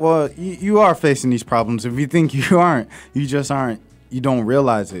 well, you are facing these problems. If you think you aren't, you just aren't. You don't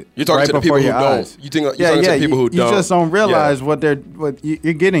realize it. You're talking to the people who don't. You think you're talking to people who don't. You just don't realize what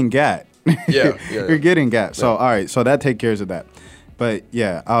you're getting gat. You're getting gat. So all right, so that takes care of that. But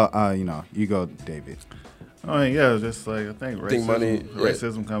yeah, you go, David. I mean, yeah, just like I think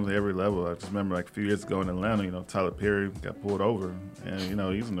racism comes at every level. I just remember like a few years ago in Atlanta, Tyler Perry got pulled over, and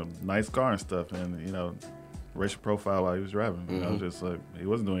he's in a nice car and stuff, and racial profile while he was driving. Just like he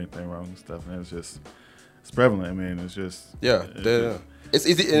wasn't doing anything wrong and stuff, and it's prevalent. I mean, it's just it's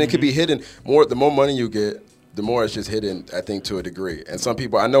easy, and it could be hidden more. The more money you get, the more it's just hidden, I think, to a degree. And some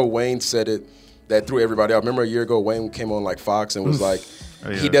people, I know Wayne said it, that threw everybody out. Remember a year ago, Wayne came on like Fox and was like,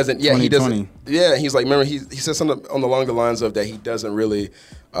 he doesn't, he's like, remember he said something along the lines of that he doesn't really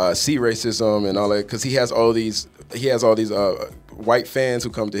see racism and all that, because he has all these white fans who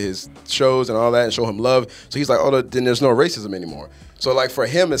come to his shows and all that and show him love. So he's like, then there's no racism anymore. So like for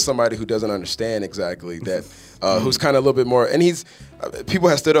him, as somebody who doesn't understand exactly that, who's kind of a little bit more, and people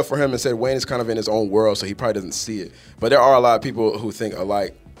have stood up for him and said Wayne is kind of in his own world, so he probably doesn't see it. But there are a lot of people who think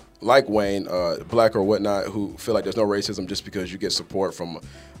alike, like Wayne, black or whatnot, who feel like there's no racism just because you get support from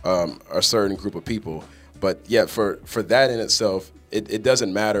a certain group of people. But yeah, for that in itself, it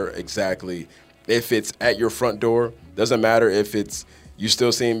doesn't matter exactly if it's at your front door. Doesn't matter if it's you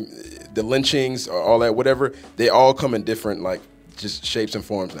still seeing the lynchings or all that, whatever. They all come in different just shapes and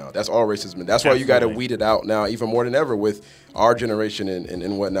forms now. That's all racism. That's why you got to weed it out now even more than ever with our generation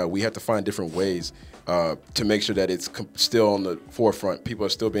and whatnot. We have to find different ways to make sure that it's still on the forefront. People are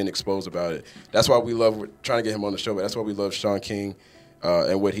still being exposed about it. That's why we're trying to get him on the show, but that's why we love Shaun King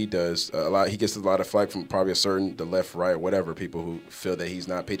and what he does. He gets a lot of flack from probably the left, right, whatever, people who feel that he's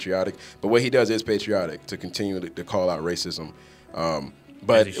not patriotic. But what he does is patriotic, to continue to call out racism.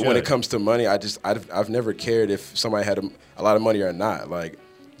 But when it comes to money, I've never cared if somebody had a lot of money or not. Like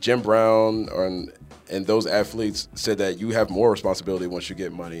Jim Brown and those athletes said that you have more responsibility once you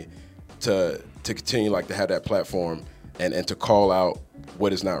get money to continue to have that platform and to call out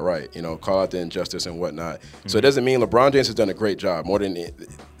what is not right, call out the injustice and whatnot. Mm-hmm. So it doesn't mean LeBron James has done a great job, more than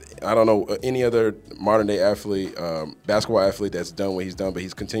I don't know any other modern day athlete, basketball athlete that's done what he's done, but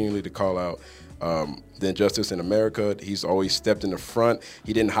he's continually to call out the injustice in America. He's always stepped in the front.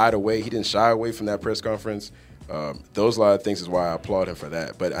 He didn't hide away. He didn't shy away from that press conference. Those lot of things is why I applaud him for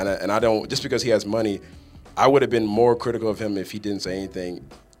that. But I don't, just because he has money, I would have been more critical of him if he didn't say anything.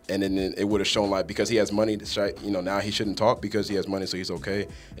 And then it would have shown because he has money, now he shouldn't talk because he has money, so he's okay.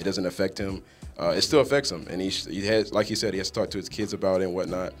 It doesn't affect him. It still affects him, and he has, like he said, he has to talk to his kids about it and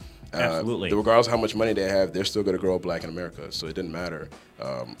whatnot. Absolutely. Regardless of how much money they have, they're still going to grow up black in America, so it didn't matter.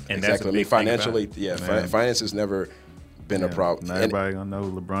 And exactly. that's a big financially, thing finance has never been a problem. Not everybody gonna know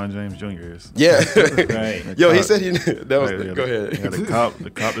who LeBron James Jr. is. Yeah. Right. Yo, he said go ahead. Yeah,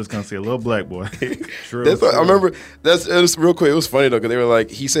 the cop is gonna see a little black boy. True. I remember. It was real quick. It was funny though, because they were like,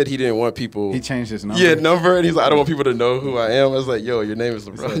 he said he didn't want people. He changed his number. Yeah, number, and he's like, I don't want people to know who I am. I was like, yo, your name is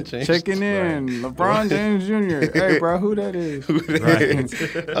LeBron James. Checking in, LeBron James Jr. Hey, bro, who that is?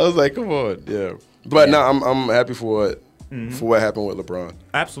 Right. I was like, come on, yeah. But no, I'm happy for what happened with LeBron.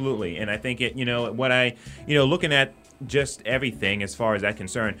 Absolutely, and I think looking at just everything as far as that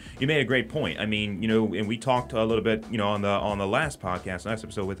concerned, you made a great point. I mean, and we talked a little bit, on the last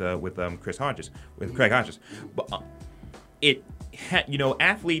episode with Craig Hodges. But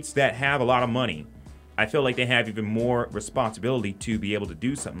athletes that have a lot of money, I feel like they have even more responsibility to be able to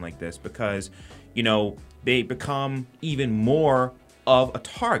do something like this because, they become even more of a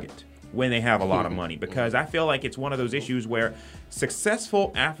target when they have a lot of money. Because I feel like it's one of those issues where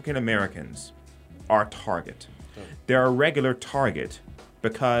successful African Americans are a target. They're a regular target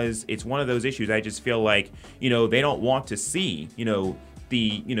because it's one of those issues. I just feel like, they don't want to see,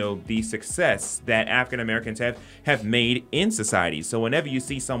 the success that African Americans have made in society. So whenever you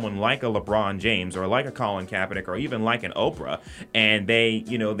see someone like a LeBron James or like a Colin Kaepernick or even like an Oprah, and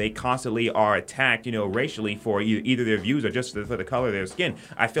they constantly are attacked, racially for either their views or just for the color of their skin,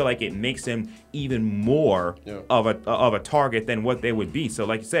 I feel like it makes them even more of a target than what they would be. So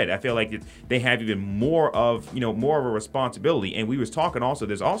like you said, I feel like they have even more of a responsibility. And we was talking also,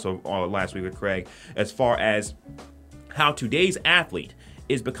 there's also last week with Craig, as far as how today's athlete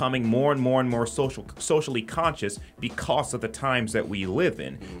is becoming more and more socially conscious because of the times that we live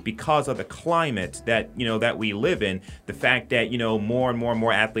in, because of the climate that we live in. The fact that more and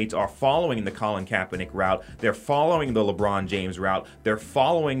more athletes are following the Colin Kaepernick route, they're following the LeBron James route, they're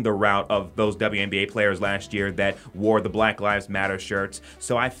following the route of those WNBA players last year that wore the Black Lives Matter shirts.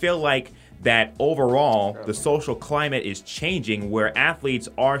 So I feel like that overall, the social climate is changing where athletes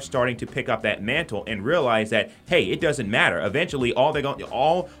are starting to pick up that mantle and realize that, hey, it doesn't matter. Eventually, all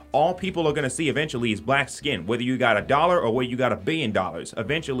people are going to see eventually is black skin, whether you got $1 or whether you got $1 billion.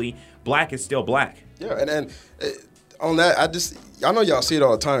 Eventually, black is still black. Yeah, and on that, I know y'all see it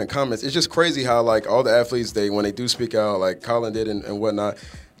all the time in comments. It's just crazy how all the athletes, when they do speak out, like Colin did and whatnot,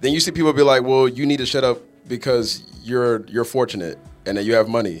 then you see people be like, well, you need to shut up because you're fortunate and that you have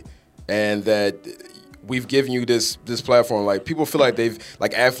money. And that we've given you this platform. Like people feel like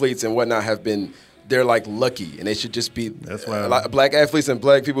athletes and whatnot they're lucky, and they should just be. That's why black athletes and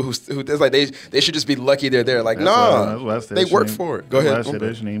black people who it's like they should just be lucky they're there. Like they work for it. Go ahead. I said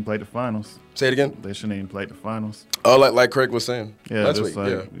they shouldn't even play the finals. Say it again. They shouldn't even play the finals. Oh, like Craig was saying. Yeah, last week.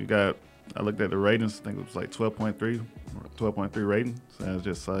 You got. I looked at the ratings. I think it was 12.3 or 12.3 rating. So it's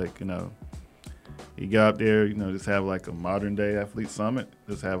just you go out there, just have a modern day athlete summit.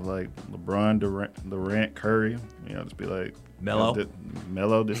 Just have LeBron, Durant, Curry. Just be like Melo,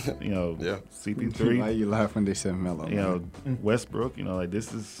 CP3. Why you laugh when they said Melo? Westbrook.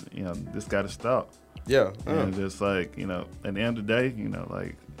 This is this got to stop. Yeah. And just at the end of the day,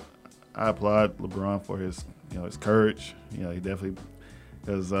 I applaud LeBron for his his courage. He definitely.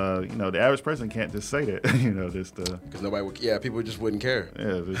 Because the average person can't just say that, because nobody would. Yeah, people just wouldn't care.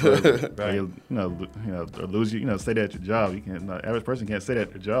 Yeah, right. Or lose you. Say that at your job. You can't. The average person can't say that at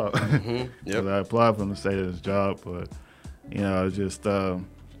their job. Mm-hmm. Yep. I applaud for him to say that at his job, but just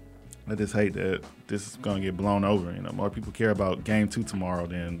I just hate that this is gonna get blown over. You know, more people care about Game 2 tomorrow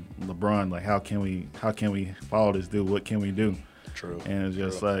than LeBron. Like, how can we follow this dude? What can we do? True. And it's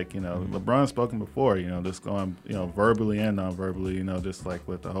just like, you know, LeBron's spoken before. You know, just going, you know, verbally and non-verbally. You know, just like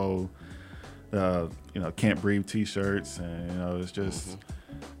with the whole, you know, can't breathe T-shirts, and you know, it's just.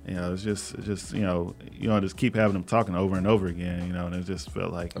 You know, it's just just keep having them talking over and over again. You know, and it just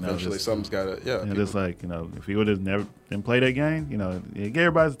felt like eventually something's got to You know, just like, you know, if he would have never didn't play that game, you know, it gave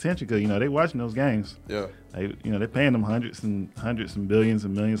everybody's attention because, you know, they watching those games. Yeah. They're paying them hundreds and billions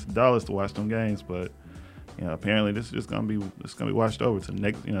and millions of dollars to watch them games, but you know, apparently this is just gonna be washed over to the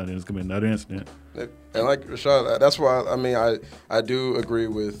next. You know, then it's gonna be another incident. And like Rashad, that's why I do agree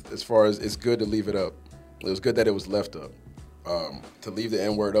with as far as it's good to leave it up. It was good that it was left up. To leave the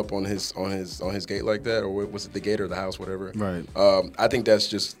N-word up on his gate like that, or was it the gate or the house, whatever. Right. I think that's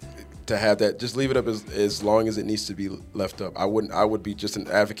just to have that. Just leave it up as long as it needs to be left up. I would be just an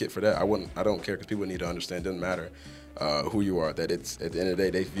advocate for that. I don't care because people need to understand. It doesn't matter who you are. That it's at the end of the day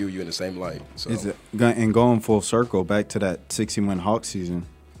they view you in the same light. So and going full circle back to that 60-win Hawks season,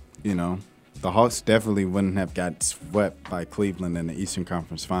 you know, the Hawks definitely wouldn't have got swept by Cleveland in the Eastern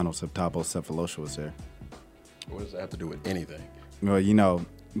Conference Finals if Thabo Sefolosha was there. What does that have to do with anything? Well, you know,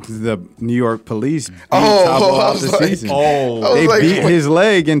 the New York police beat Thabo out the season. They beat his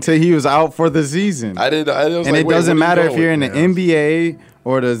leg until he was out for the season. And it doesn't matter if you're in the NBA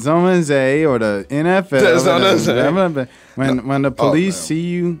or the Zomazé or the NFL. When the police see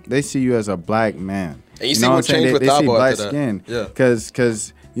you, they see you as a black man. And you see what changed with Thabo. They see black skin.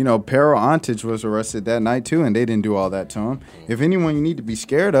 Because you know, Pero Antic was arrested that night too, and they didn't do all that to him. If anyone you need to be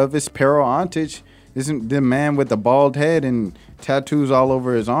scared of, it's Pero Antic. Isn't the man with the bald head and tattoos all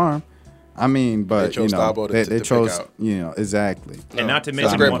over his arm? I mean, but they chose Thabo they chose, you know, exactly. And not to mention,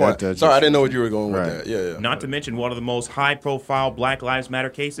 that's a great point. Sorry, I didn't know what you were going with that. Yeah. Not to mention, one of the most high-profile Black Lives Matter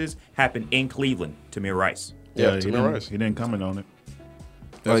cases happened in Cleveland. Tamir Rice. Yeah, Tamir Rice. He didn't comment on it.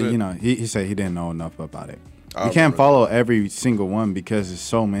 Well, you know, he said he didn't know enough about it. You can't follow every single one because there's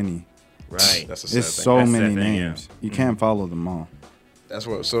so many. Right. That's a sad thing. So many names. You can't follow them all. That's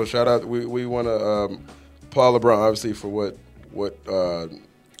what. So shout out. We want to Paul LeBron obviously for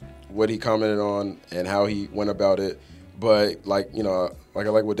what he commented on and how he went about it. But like I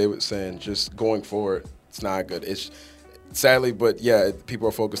like what David was saying. Just going forward, it's not good. It's sadly, but yeah, people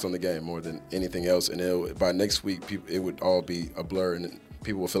are focused on the game more than anything else. And by next week, it would all be a blur, and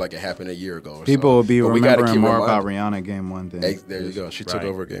people will feel like it happened a year ago. People will be remembering more about Rihanna Game 1 than there you go. She took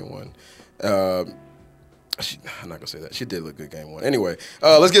over Game 1. I'm not going to say that. She did look good Game 1. Anyway,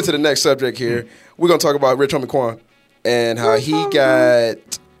 let's get to the next subject here. We're going to talk about Rich Homie Quan and how he got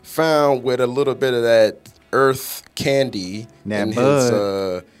found with a little bit of that earth candy in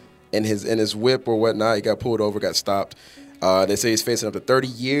his whip or whatnot. He got pulled over, got stopped. They say he's facing up to 30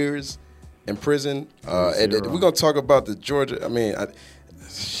 years in prison. And we're going to talk about the Georgia. I mean,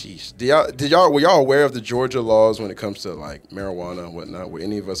 sheesh. Were y'all aware of the Georgia laws when it comes to like marijuana and whatnot? Were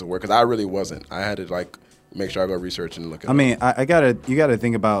any of us aware? Because I really wasn't. I had to like make sure I go research and look at it. I mean, you gotta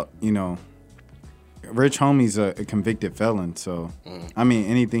think about, you know, Rich Homie's a convicted felon, so I mean,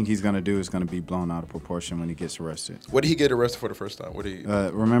 anything he's gonna do is gonna be blown out of proportion when he gets arrested. What did he get arrested for the first time? What did he?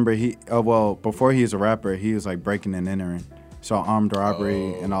 Remember, before he was a rapper, he was like breaking and entering, so armed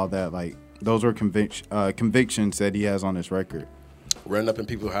robbery and all that. Like those were convictions that he has on his record. Running up in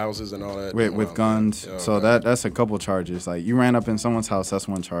people's houses and all that. With guns. So that's a couple charges. Like, you ran up in someone's house, that's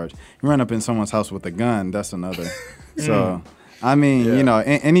one charge. You ran up in someone's house with a gun, that's another. So, I mean, you know,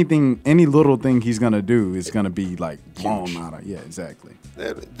 any little thing he's going to do is going to be, like, blown out of. Yeah, exactly.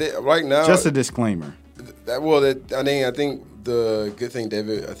 Right now. Just a disclaimer. I think the good thing,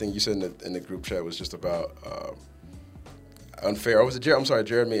 David, I think you said in the group chat was just about unfair. Or was it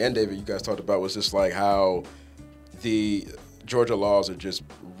Jeremy and David, you guys talked about was just like how the Georgia laws are just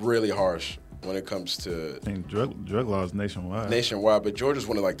really harsh when it comes to drug laws nationwide. But Georgia's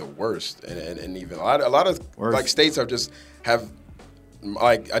one of like the worst, and even a lot of like states have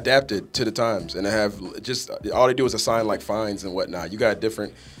like adapted to the times and have just all they do is assign like fines and whatnot. You got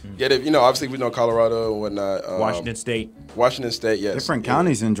different, obviously we know Colorado and whatnot. Washington State, yes. Different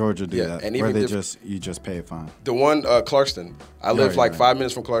counties in Georgia do that, and where you just pay a fine. The one Clarkston, I live 5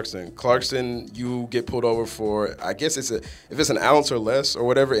 minutes from Clarkston. Clarkston, you get pulled over for if it's an ounce or less or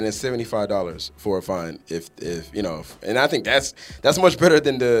whatever, and it's $75 for a fine. If and I think that's much better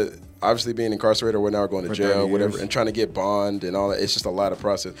than the obviously being incarcerated or whatnot, or going to jail, whatever, and trying to get bond and all that. It's just a lot of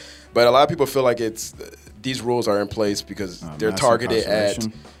process. But a lot of people feel like these rules are in place because they're targeted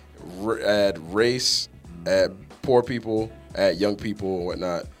at race, at poor people, at young people and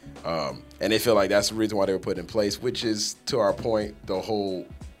whatnot. And they feel like that's the reason why they were put in place, which is, to our point, the whole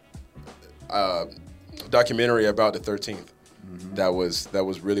documentary about the 13th. That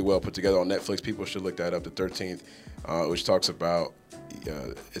was really well put together on Netflix. People should look that up. The 13th, which talks about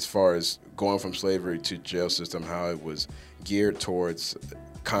as far as going from slavery to jail system, how it was geared towards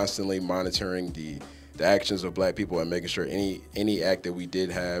constantly monitoring the actions of black people and making sure any act that we did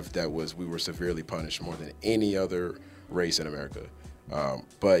have we were severely punished more than any other race in America.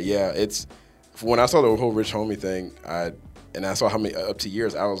 But yeah, it's when I saw the whole Rich Homie thing, and I saw how many up to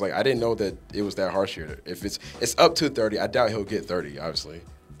years, I was like, I didn't know that it was that harsh here. If it's up to 30, I doubt he'll get 30, obviously.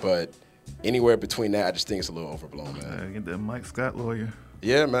 But anywhere between that, I just think it's a little overblown, man. Get that Mike Scott lawyer.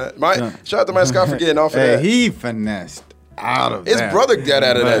 Yeah, man. Shout out to Mike Scott for getting off of that. He finessed out of His that. brother got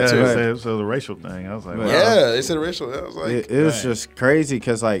out of that, too. It was a racial thing. I was like, wow. Yeah, they said racial. I was like, it was just crazy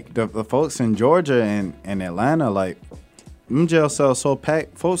because, like, the folks in Georgia and Atlanta, like, them jail cells so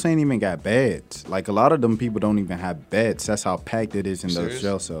packed, folks ain't even got beds. Like, a lot of them people don't even have beds. That's how packed it is in those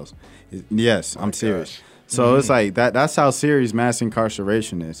jail cells. Yes, I'm serious. Gosh. So it's like, that's how serious mass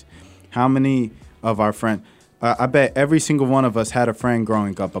incarceration is. How many of our friends, I bet every single one of us had a friend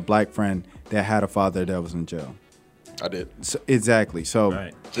growing up, a black friend, that had a father that was in jail. I did. So, exactly. So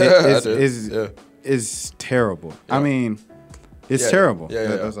right. it's terrible. Yeah. I mean, it's terrible.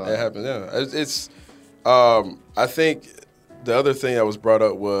 Yeah, it happens. Yeah, it's. I think the other thing that was brought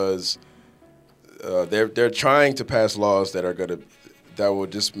up was they're trying to pass laws that will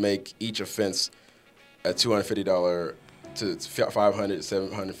just make each offense a $250 to $500,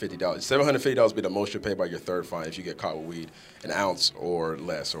 $750. $750 will be the most you'll pay by your third fine if you get caught with weed, an ounce or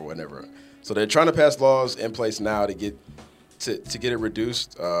less or whatever. So they're trying to pass laws in place now to get it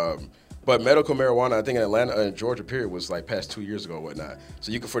reduced. But medical marijuana, I think in Atlanta and Georgia, period, was like passed 2 years ago or whatnot.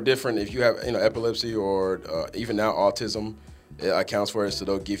 So you can, for different, if you have epilepsy or even now autism, it accounts for it. So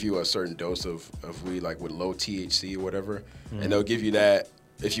they'll give you a certain dose of weed, like with low THC or whatever, and they'll give you that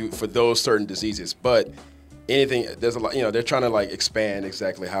for those certain diseases. But anything, there's a lot, they're trying to like expand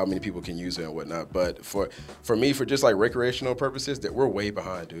exactly how many people can use it and whatnot. But for me, for just like recreational purposes, that we're way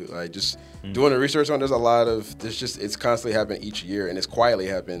behind, dude. Like just doing the research on, it's constantly happening each year, and it's quietly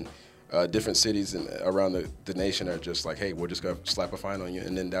happening. Different cities around the nation are just like, hey, we're just gonna slap a fine on you,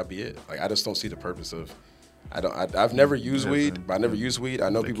 and then that'll be it. Like I just don't see the purpose of. I've never used weed, but I never used weed. I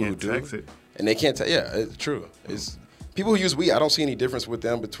know people who do, and they can't. It's true. It's people who use weed. I don't see any difference with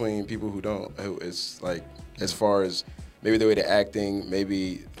them between people who don't. It's like as far as maybe the way they're acting,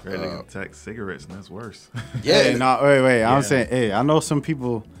 maybe. They attack cigarettes, and that's worse. Yeah. Hey, no, wait. I'm saying, hey, I know some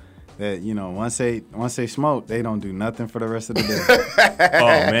people that once they smoke, they don't do nothing for the rest of the day.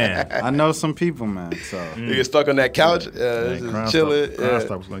 Oh man, I know some people, man. So you get stuck on that couch, just chilling. Crime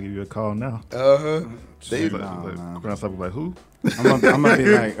Stopper's gonna give you a call now. Crime Stopper like who? I'm gonna be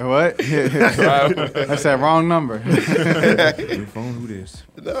like, what? That's that wrong number. Your phone, who this?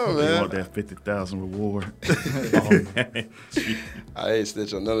 No, man. You want that 50,000 reward? Oh man, I ain't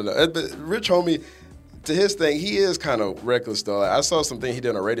snitch on none of that. But Rich Homie, to his thing, he is kind of reckless though. Like, I saw something he did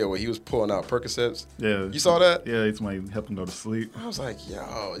on the radio where he was pulling out Percocets. Yeah, you saw that? Yeah, it's somebody help him go to sleep. I was like,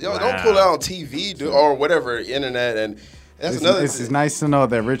 yo, don't pull it out on TV, dude, or whatever, internet, and that's another. It's nice to know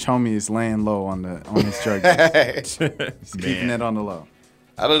that Rich Homie is laying low on his drug use. He's keeping it on the low.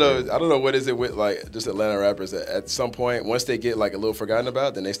 I don't know what is it with like just Atlanta rappers that at some point once they get like a little forgotten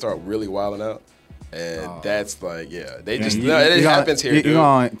about, then they start really wilding out. And that's like, it happens here, dude. You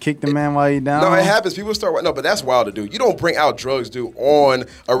gonna kick the man while you down? No, it happens. People start, but that's wild to do. You don't bring out drugs, dude, on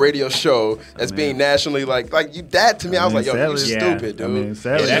a radio show that's being nationally like you. That to me, I was like, yo, you stupid, dude.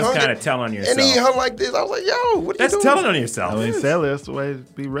 That's kind of telling on yourself. And he hung like this. I was like, yo, what are you doing? That's telling on yourself. Sadly, that's the way to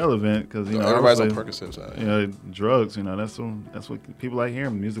be relevant because everybody's on Percocets now. Drugs. That's what people like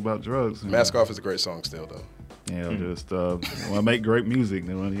hearing music about drugs. Mask Off is a great song still, though. Just want to make great music.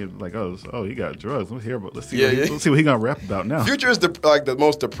 Then when he's like, oh, he got drugs. Let's see what he gonna rap about now. Future is the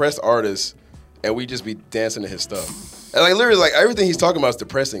most depressed artist, and we just be dancing to his stuff. And like literally, like everything he's talking about is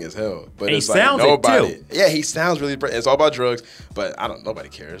depressing as hell. But and it's he like sounds nobody. It too. Yeah, he sounds really depressed. It's all about drugs, but nobody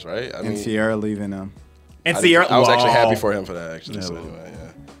cares, right? I mean, Sierra leaving him. And Sierra, I was actually happy for him for that. Actually, so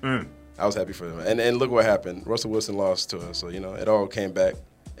anyway, I was happy for him. And look what happened. Russell Wilson lost to us, so it all came back.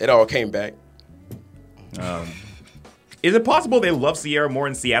 Is it possible they love Sierra more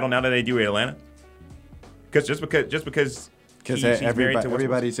in Seattle now than they do in Atlanta? Just because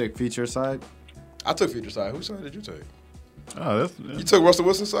everybody took Future side. I took Future side. Whose side did you take? You took Russell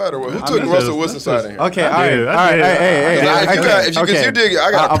Wilson's side, or what? Who took Russell Wilson's side in here? Okay, all right. Hey. Because you did,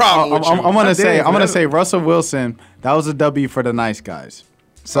 I got a problem with you. I'm gonna say Russell Wilson. That was a W for the nice guys.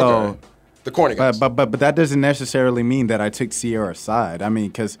 So the corny guys. But that doesn't necessarily mean that I took Sierra's side. I mean,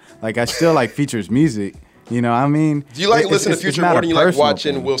 because I still like Future's music. I mean, do you like listening to Future more than you like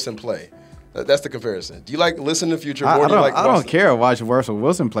watching Wilson play? That's the comparison. Do you like listening to Future I more than you like don't care to watch Russell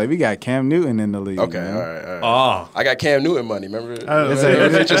Wilson play. We got Cam Newton in the league. Okay, man. all right. Oh. I got Cam Newton money, remember?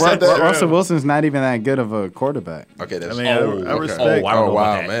 Russell Wilson's not even that good of a quarterback. Okay, that's I respect. I don't know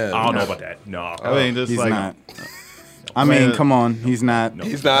about that. Man. I don't know about that. No. I mean, just He's like, not. I mean, come on. He's not. No.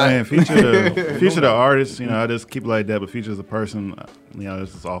 He's not. Man, Future the artist, I just keep it like that. But Future's a person,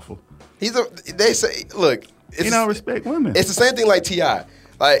 this is awful. They say, look. He don't respect women. It's the same thing like T.I.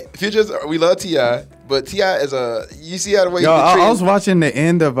 Like, Future's, we love T.I., but T.I. is you see how the way I was watching the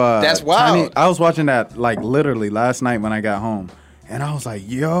end of That's wild. I was watching that, like, literally last night when I got home. And I was like,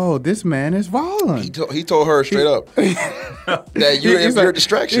 yo, this man is violent. He told her straight up that you're a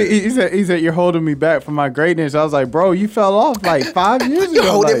distraction. He said, you're holding me back from my greatness. I was like, bro, you fell off like 5 years ago. You're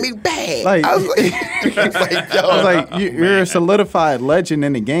holding me back. Like, I was like, you're a solidified legend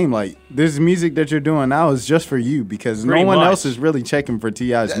in the game. Like, this music that you're doing now is just for you because Pretty no one much. else is really checking for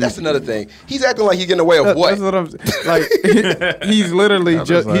T.I.'s music. That's another thing. He's acting like he's getting away with what? That's what I'm like. He's literally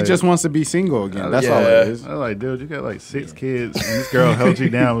he just wants to be single again. That's all it is. I was like, dude, you got like 6 kids, and this girl held you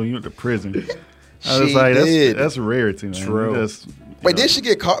down when you went to prison. I was She like, did. that's a rarity, man. True. Wait, did she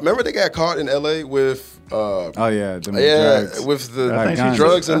get caught? Remember they got caught in L.A. with Oh yeah, drugs. with the I think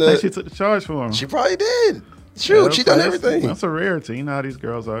drugs and I think she took the charge for him. She probably did. Shoot, she done everything. That's a rarity. You know how these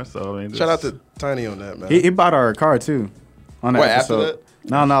girls are. So I mean, Shout out to Tiny on that, man. He bought her a car too. On that What, after episode.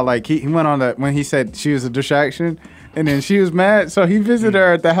 that? No, like he went on that when he said she was a distraction, and then she was mad, so he visited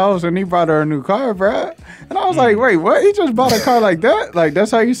her at the house and he brought her a new car, bruh. And I was like, wait, what? He just bought a car like that? Like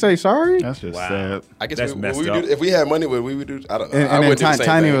that's how you say sorry? That's just Wow. sad. I guess That's messed we up. if we had money, would we would do? I don't know. And I then wouldn't do the same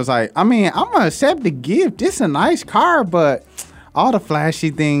Tiny thing. was like, I mean, I'm gonna accept the gift. It's a nice car, but all the flashy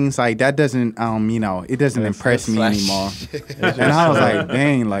things like that doesn't, it doesn't impress me anymore. And I was like,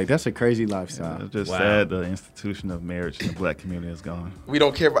 dang, like that's a crazy lifestyle. It's just Wow. sad the institution of marriage in the black community is gone. We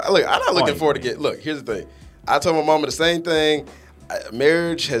don't care about. Look, I'm not looking I forward to agree. get. Look, here's the thing. I told my mama the same thing.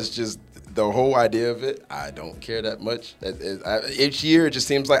 Marriage has just the whole idea of it. I don't care that much. Each year, it just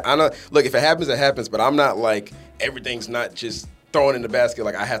seems like I know. Look, if it happens, it happens. But I'm not like everything's not just thrown in the basket.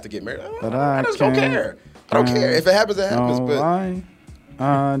 Like I have to get married. I just don't care. I don't care. If it happens, it happens. Oh, But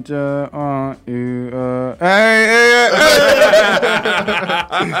I just want you.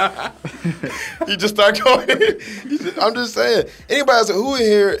 you just start going. I'm just saying. Anybody else who in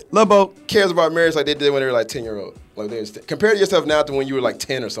here Lobo. cares about marriage like they did when they were like 10-year-old? Like compare yourself now to when you were like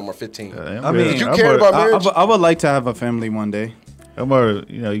 10 or something or 15. I mean, Did you care about marriage? I would like to have a family one day. I'm more,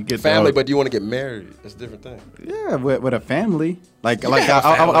 you get Family, the, but do you want to get married? That's a different thing. Yeah, with a family. Like have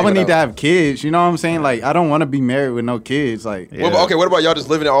a family I would need to without- have kids. You know what I'm saying? Like I don't want to be married with no kids. Like Yeah. What about y'all just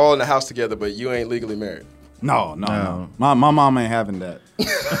living all in the house together, but you ain't legally married? no. My mom ain't having that.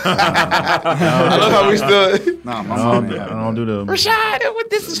 I love how we still. No, my I mom don't, ain't I having don't that. do the. Rashad,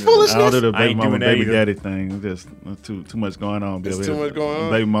 this is I foolishness. don't do the I baby ain't mama, doing that baby either. daddy thing. Just too much going on. It's too much going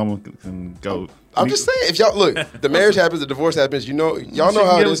on? Baby mama can go. I'm just saying, if y'all look, the marriage happens, the divorce happens. Y'all know She how can it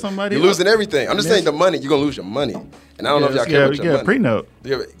get with is. somebody You're losing else. everything. I'm just saying the money. You're gonna lose your money, and I don't know if y'all care about your a money. prenup.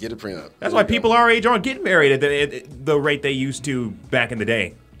 Get a prenup. That's why people our age aren't getting married at the rate they used to back in the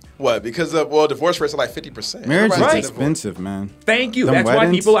day. What? Because divorce rates are like 50%. Marriage is Everybody's expensive, man. Thank you. Them That's why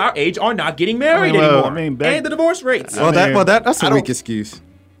weddings? people our age are not getting married Well, anymore. back- and the divorce rates. Well, that's I a don't- weak excuse.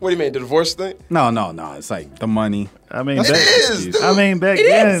 What do you mean, the divorce thing? No. It's like the money. I mean, It is. Dude. I mean, back It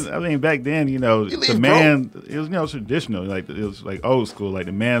then. is. I mean, back then, You the leave man. It was traditional. Like it was like old school. Like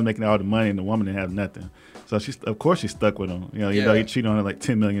the man making all the money and the woman didn't have nothing. So of course, she stuck with him. Even though he cheated on her like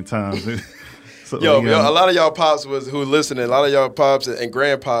 10 million times. So, Yo, a lot of y'all pops who listening. A lot of y'all pops and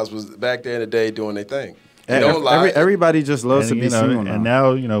grandpops was back there in the day doing their thing. They don't lie. Everybody just loves to be single now. and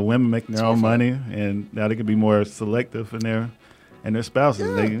now women making their own money, and now they can be more selective in their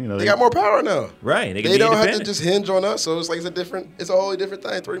spouses. They got more power now. Right. They can They be don't have to independent. just hinge on us. So it's like it's a wholly different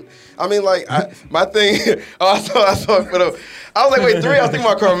thing. I mean, like my thing. I saw it put up. I was like, wait, 3. I was thinking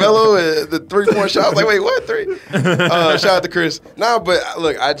about Carmelo and the 3-point shot. I was like, wait, what 3? Shout out to Chris. No, but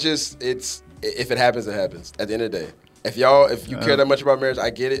look, if it happens, it happens. At the end of the day, if you care that much about marriage, I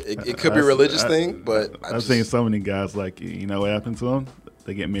get it. It could be a religious thing, but I've seen so many guys like what happened to them?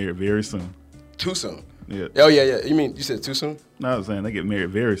 They get married very soon. too soon. Yeah. Oh yeah. You said too soon? No, I was saying they get married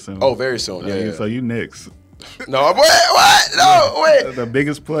very soon. Oh, very soon. Yeah. So you next. No, wait, what? No, wait. The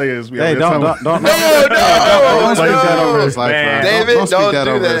biggest players. Hey, don't No, speak that over his life, Man. bro. David, Don't speak don't that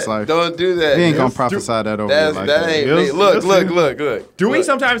do over his that. life. Don't do that. He ain't gonna prophesy that over his life. That ain't Yes, me. Look. Do we Look.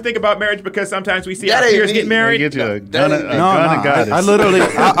 sometimes think about marriage because sometimes we see That our ain't peers me. get They married? get you a that gun, ain't- a No, gun of goddess. I literally,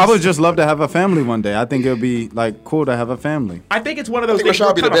 I would just love to have a family one day. I think it would be like cool to have a family. I think it's one of those I think things we're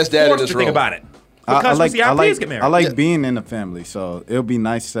Rashad be the kind of best dad in forced this to think room. about it. Because we see our kids get married. I like being in a family, so it'll be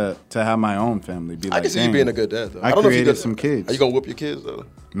nice to have my own family. I can see you being a good dad, though. I don't know if you created some kids. Are you gonna whoop your kids though?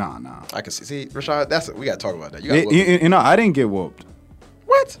 Nah. I can see. See, Rashad, we gotta talk about that. You know, I didn't get whooped.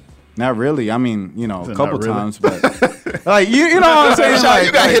 What? Not really. I mean, you know, a couple really? times, but like you know what I'm saying? Rashad,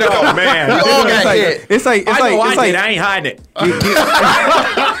 you got hit up. Oh man, You all got hit. It's like I ain't hiding it.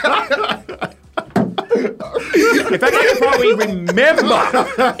 In fact, I can probably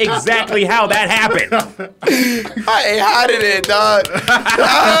remember exactly how that happened. I ain't hiding it, dog.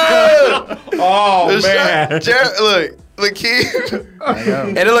 Oh man, Look, kid.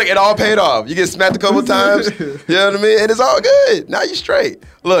 And look, it all paid off. You get smacked a couple times. You know what I mean? And it's all good. Now you straight.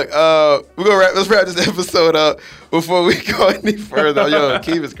 Look, let's wrap this episode up before we go any further. Yo,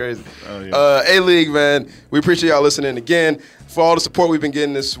 Keith is crazy. A-League, man. We appreciate y'all listening again. For all the support we've been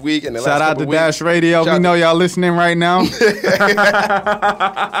getting this week and the shout last out to weeks. Dash Radio. We know y'all listening right now.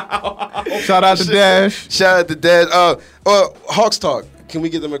 Shout out to Dash. Shout out to Dash. Hawks Talk. Can we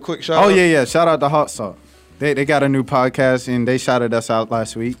give them a quick shout out? Oh, yeah. Shout out to Hawks Talk. They got a new podcast, and they shouted us out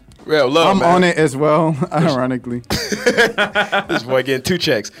last week. Yeah, love, I'm on it as well, ironically. This boy getting 2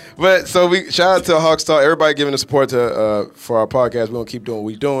 checks. But so we shout out to Hawks Talk. Everybody giving the support for our podcast. We're gonna keep doing what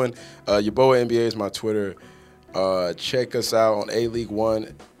we're doing. Yaboa NBA is my Twitter. Check us out on A-League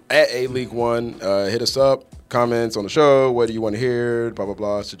One at A-League One. Hit us up. Comments on the show. What do you want to hear? Blah blah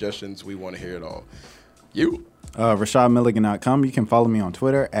blah. Suggestions. We want to hear it all. You. RashadMilligan.com. You can follow me on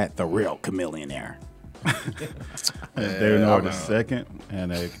Twitter at TheRealChameleonaire. David Norwood II,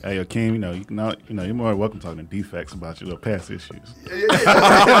 and hey, Akeem, you're more welcome talking defects about your little past issues.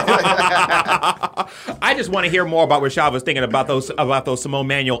 I just want to hear more about what Rashad was thinking about those Simone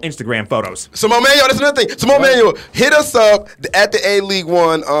Manuel Instagram photos. Simone Manuel, that's another thing. Simone Manuel, hit us up at the A-League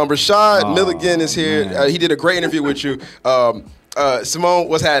One. Rashad Milligan is here. He did a great interview with you. Simone,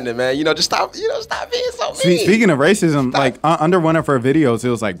 what's happening, man? Just stop being so mean. Speaking of racism, like under one of her videos, it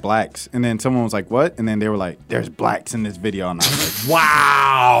was like blacks, and then someone was like, "What?" And then they were like, "There's blacks in this video," and I was like,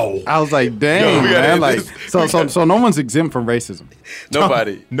 "Wow!" I was like, "Dang, man!" Like, so no one's exempt from racism.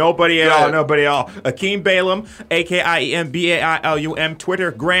 Nobody at all. Akeem Balaam, AKIEM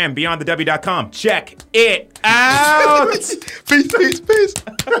Twitter, Gram, BeyondTheW.com. Check it out. Peace.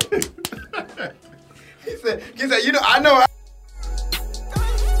 He said, I know.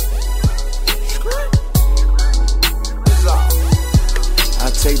 I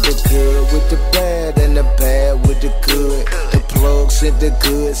take the good with the bad and the bad with the good. The plug sent the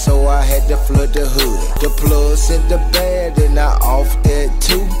good, so I had to flood the hood. The plug sent the bad and I off that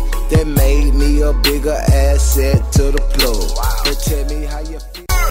too. That made me a bigger asset to the plug. But tell me how you feel.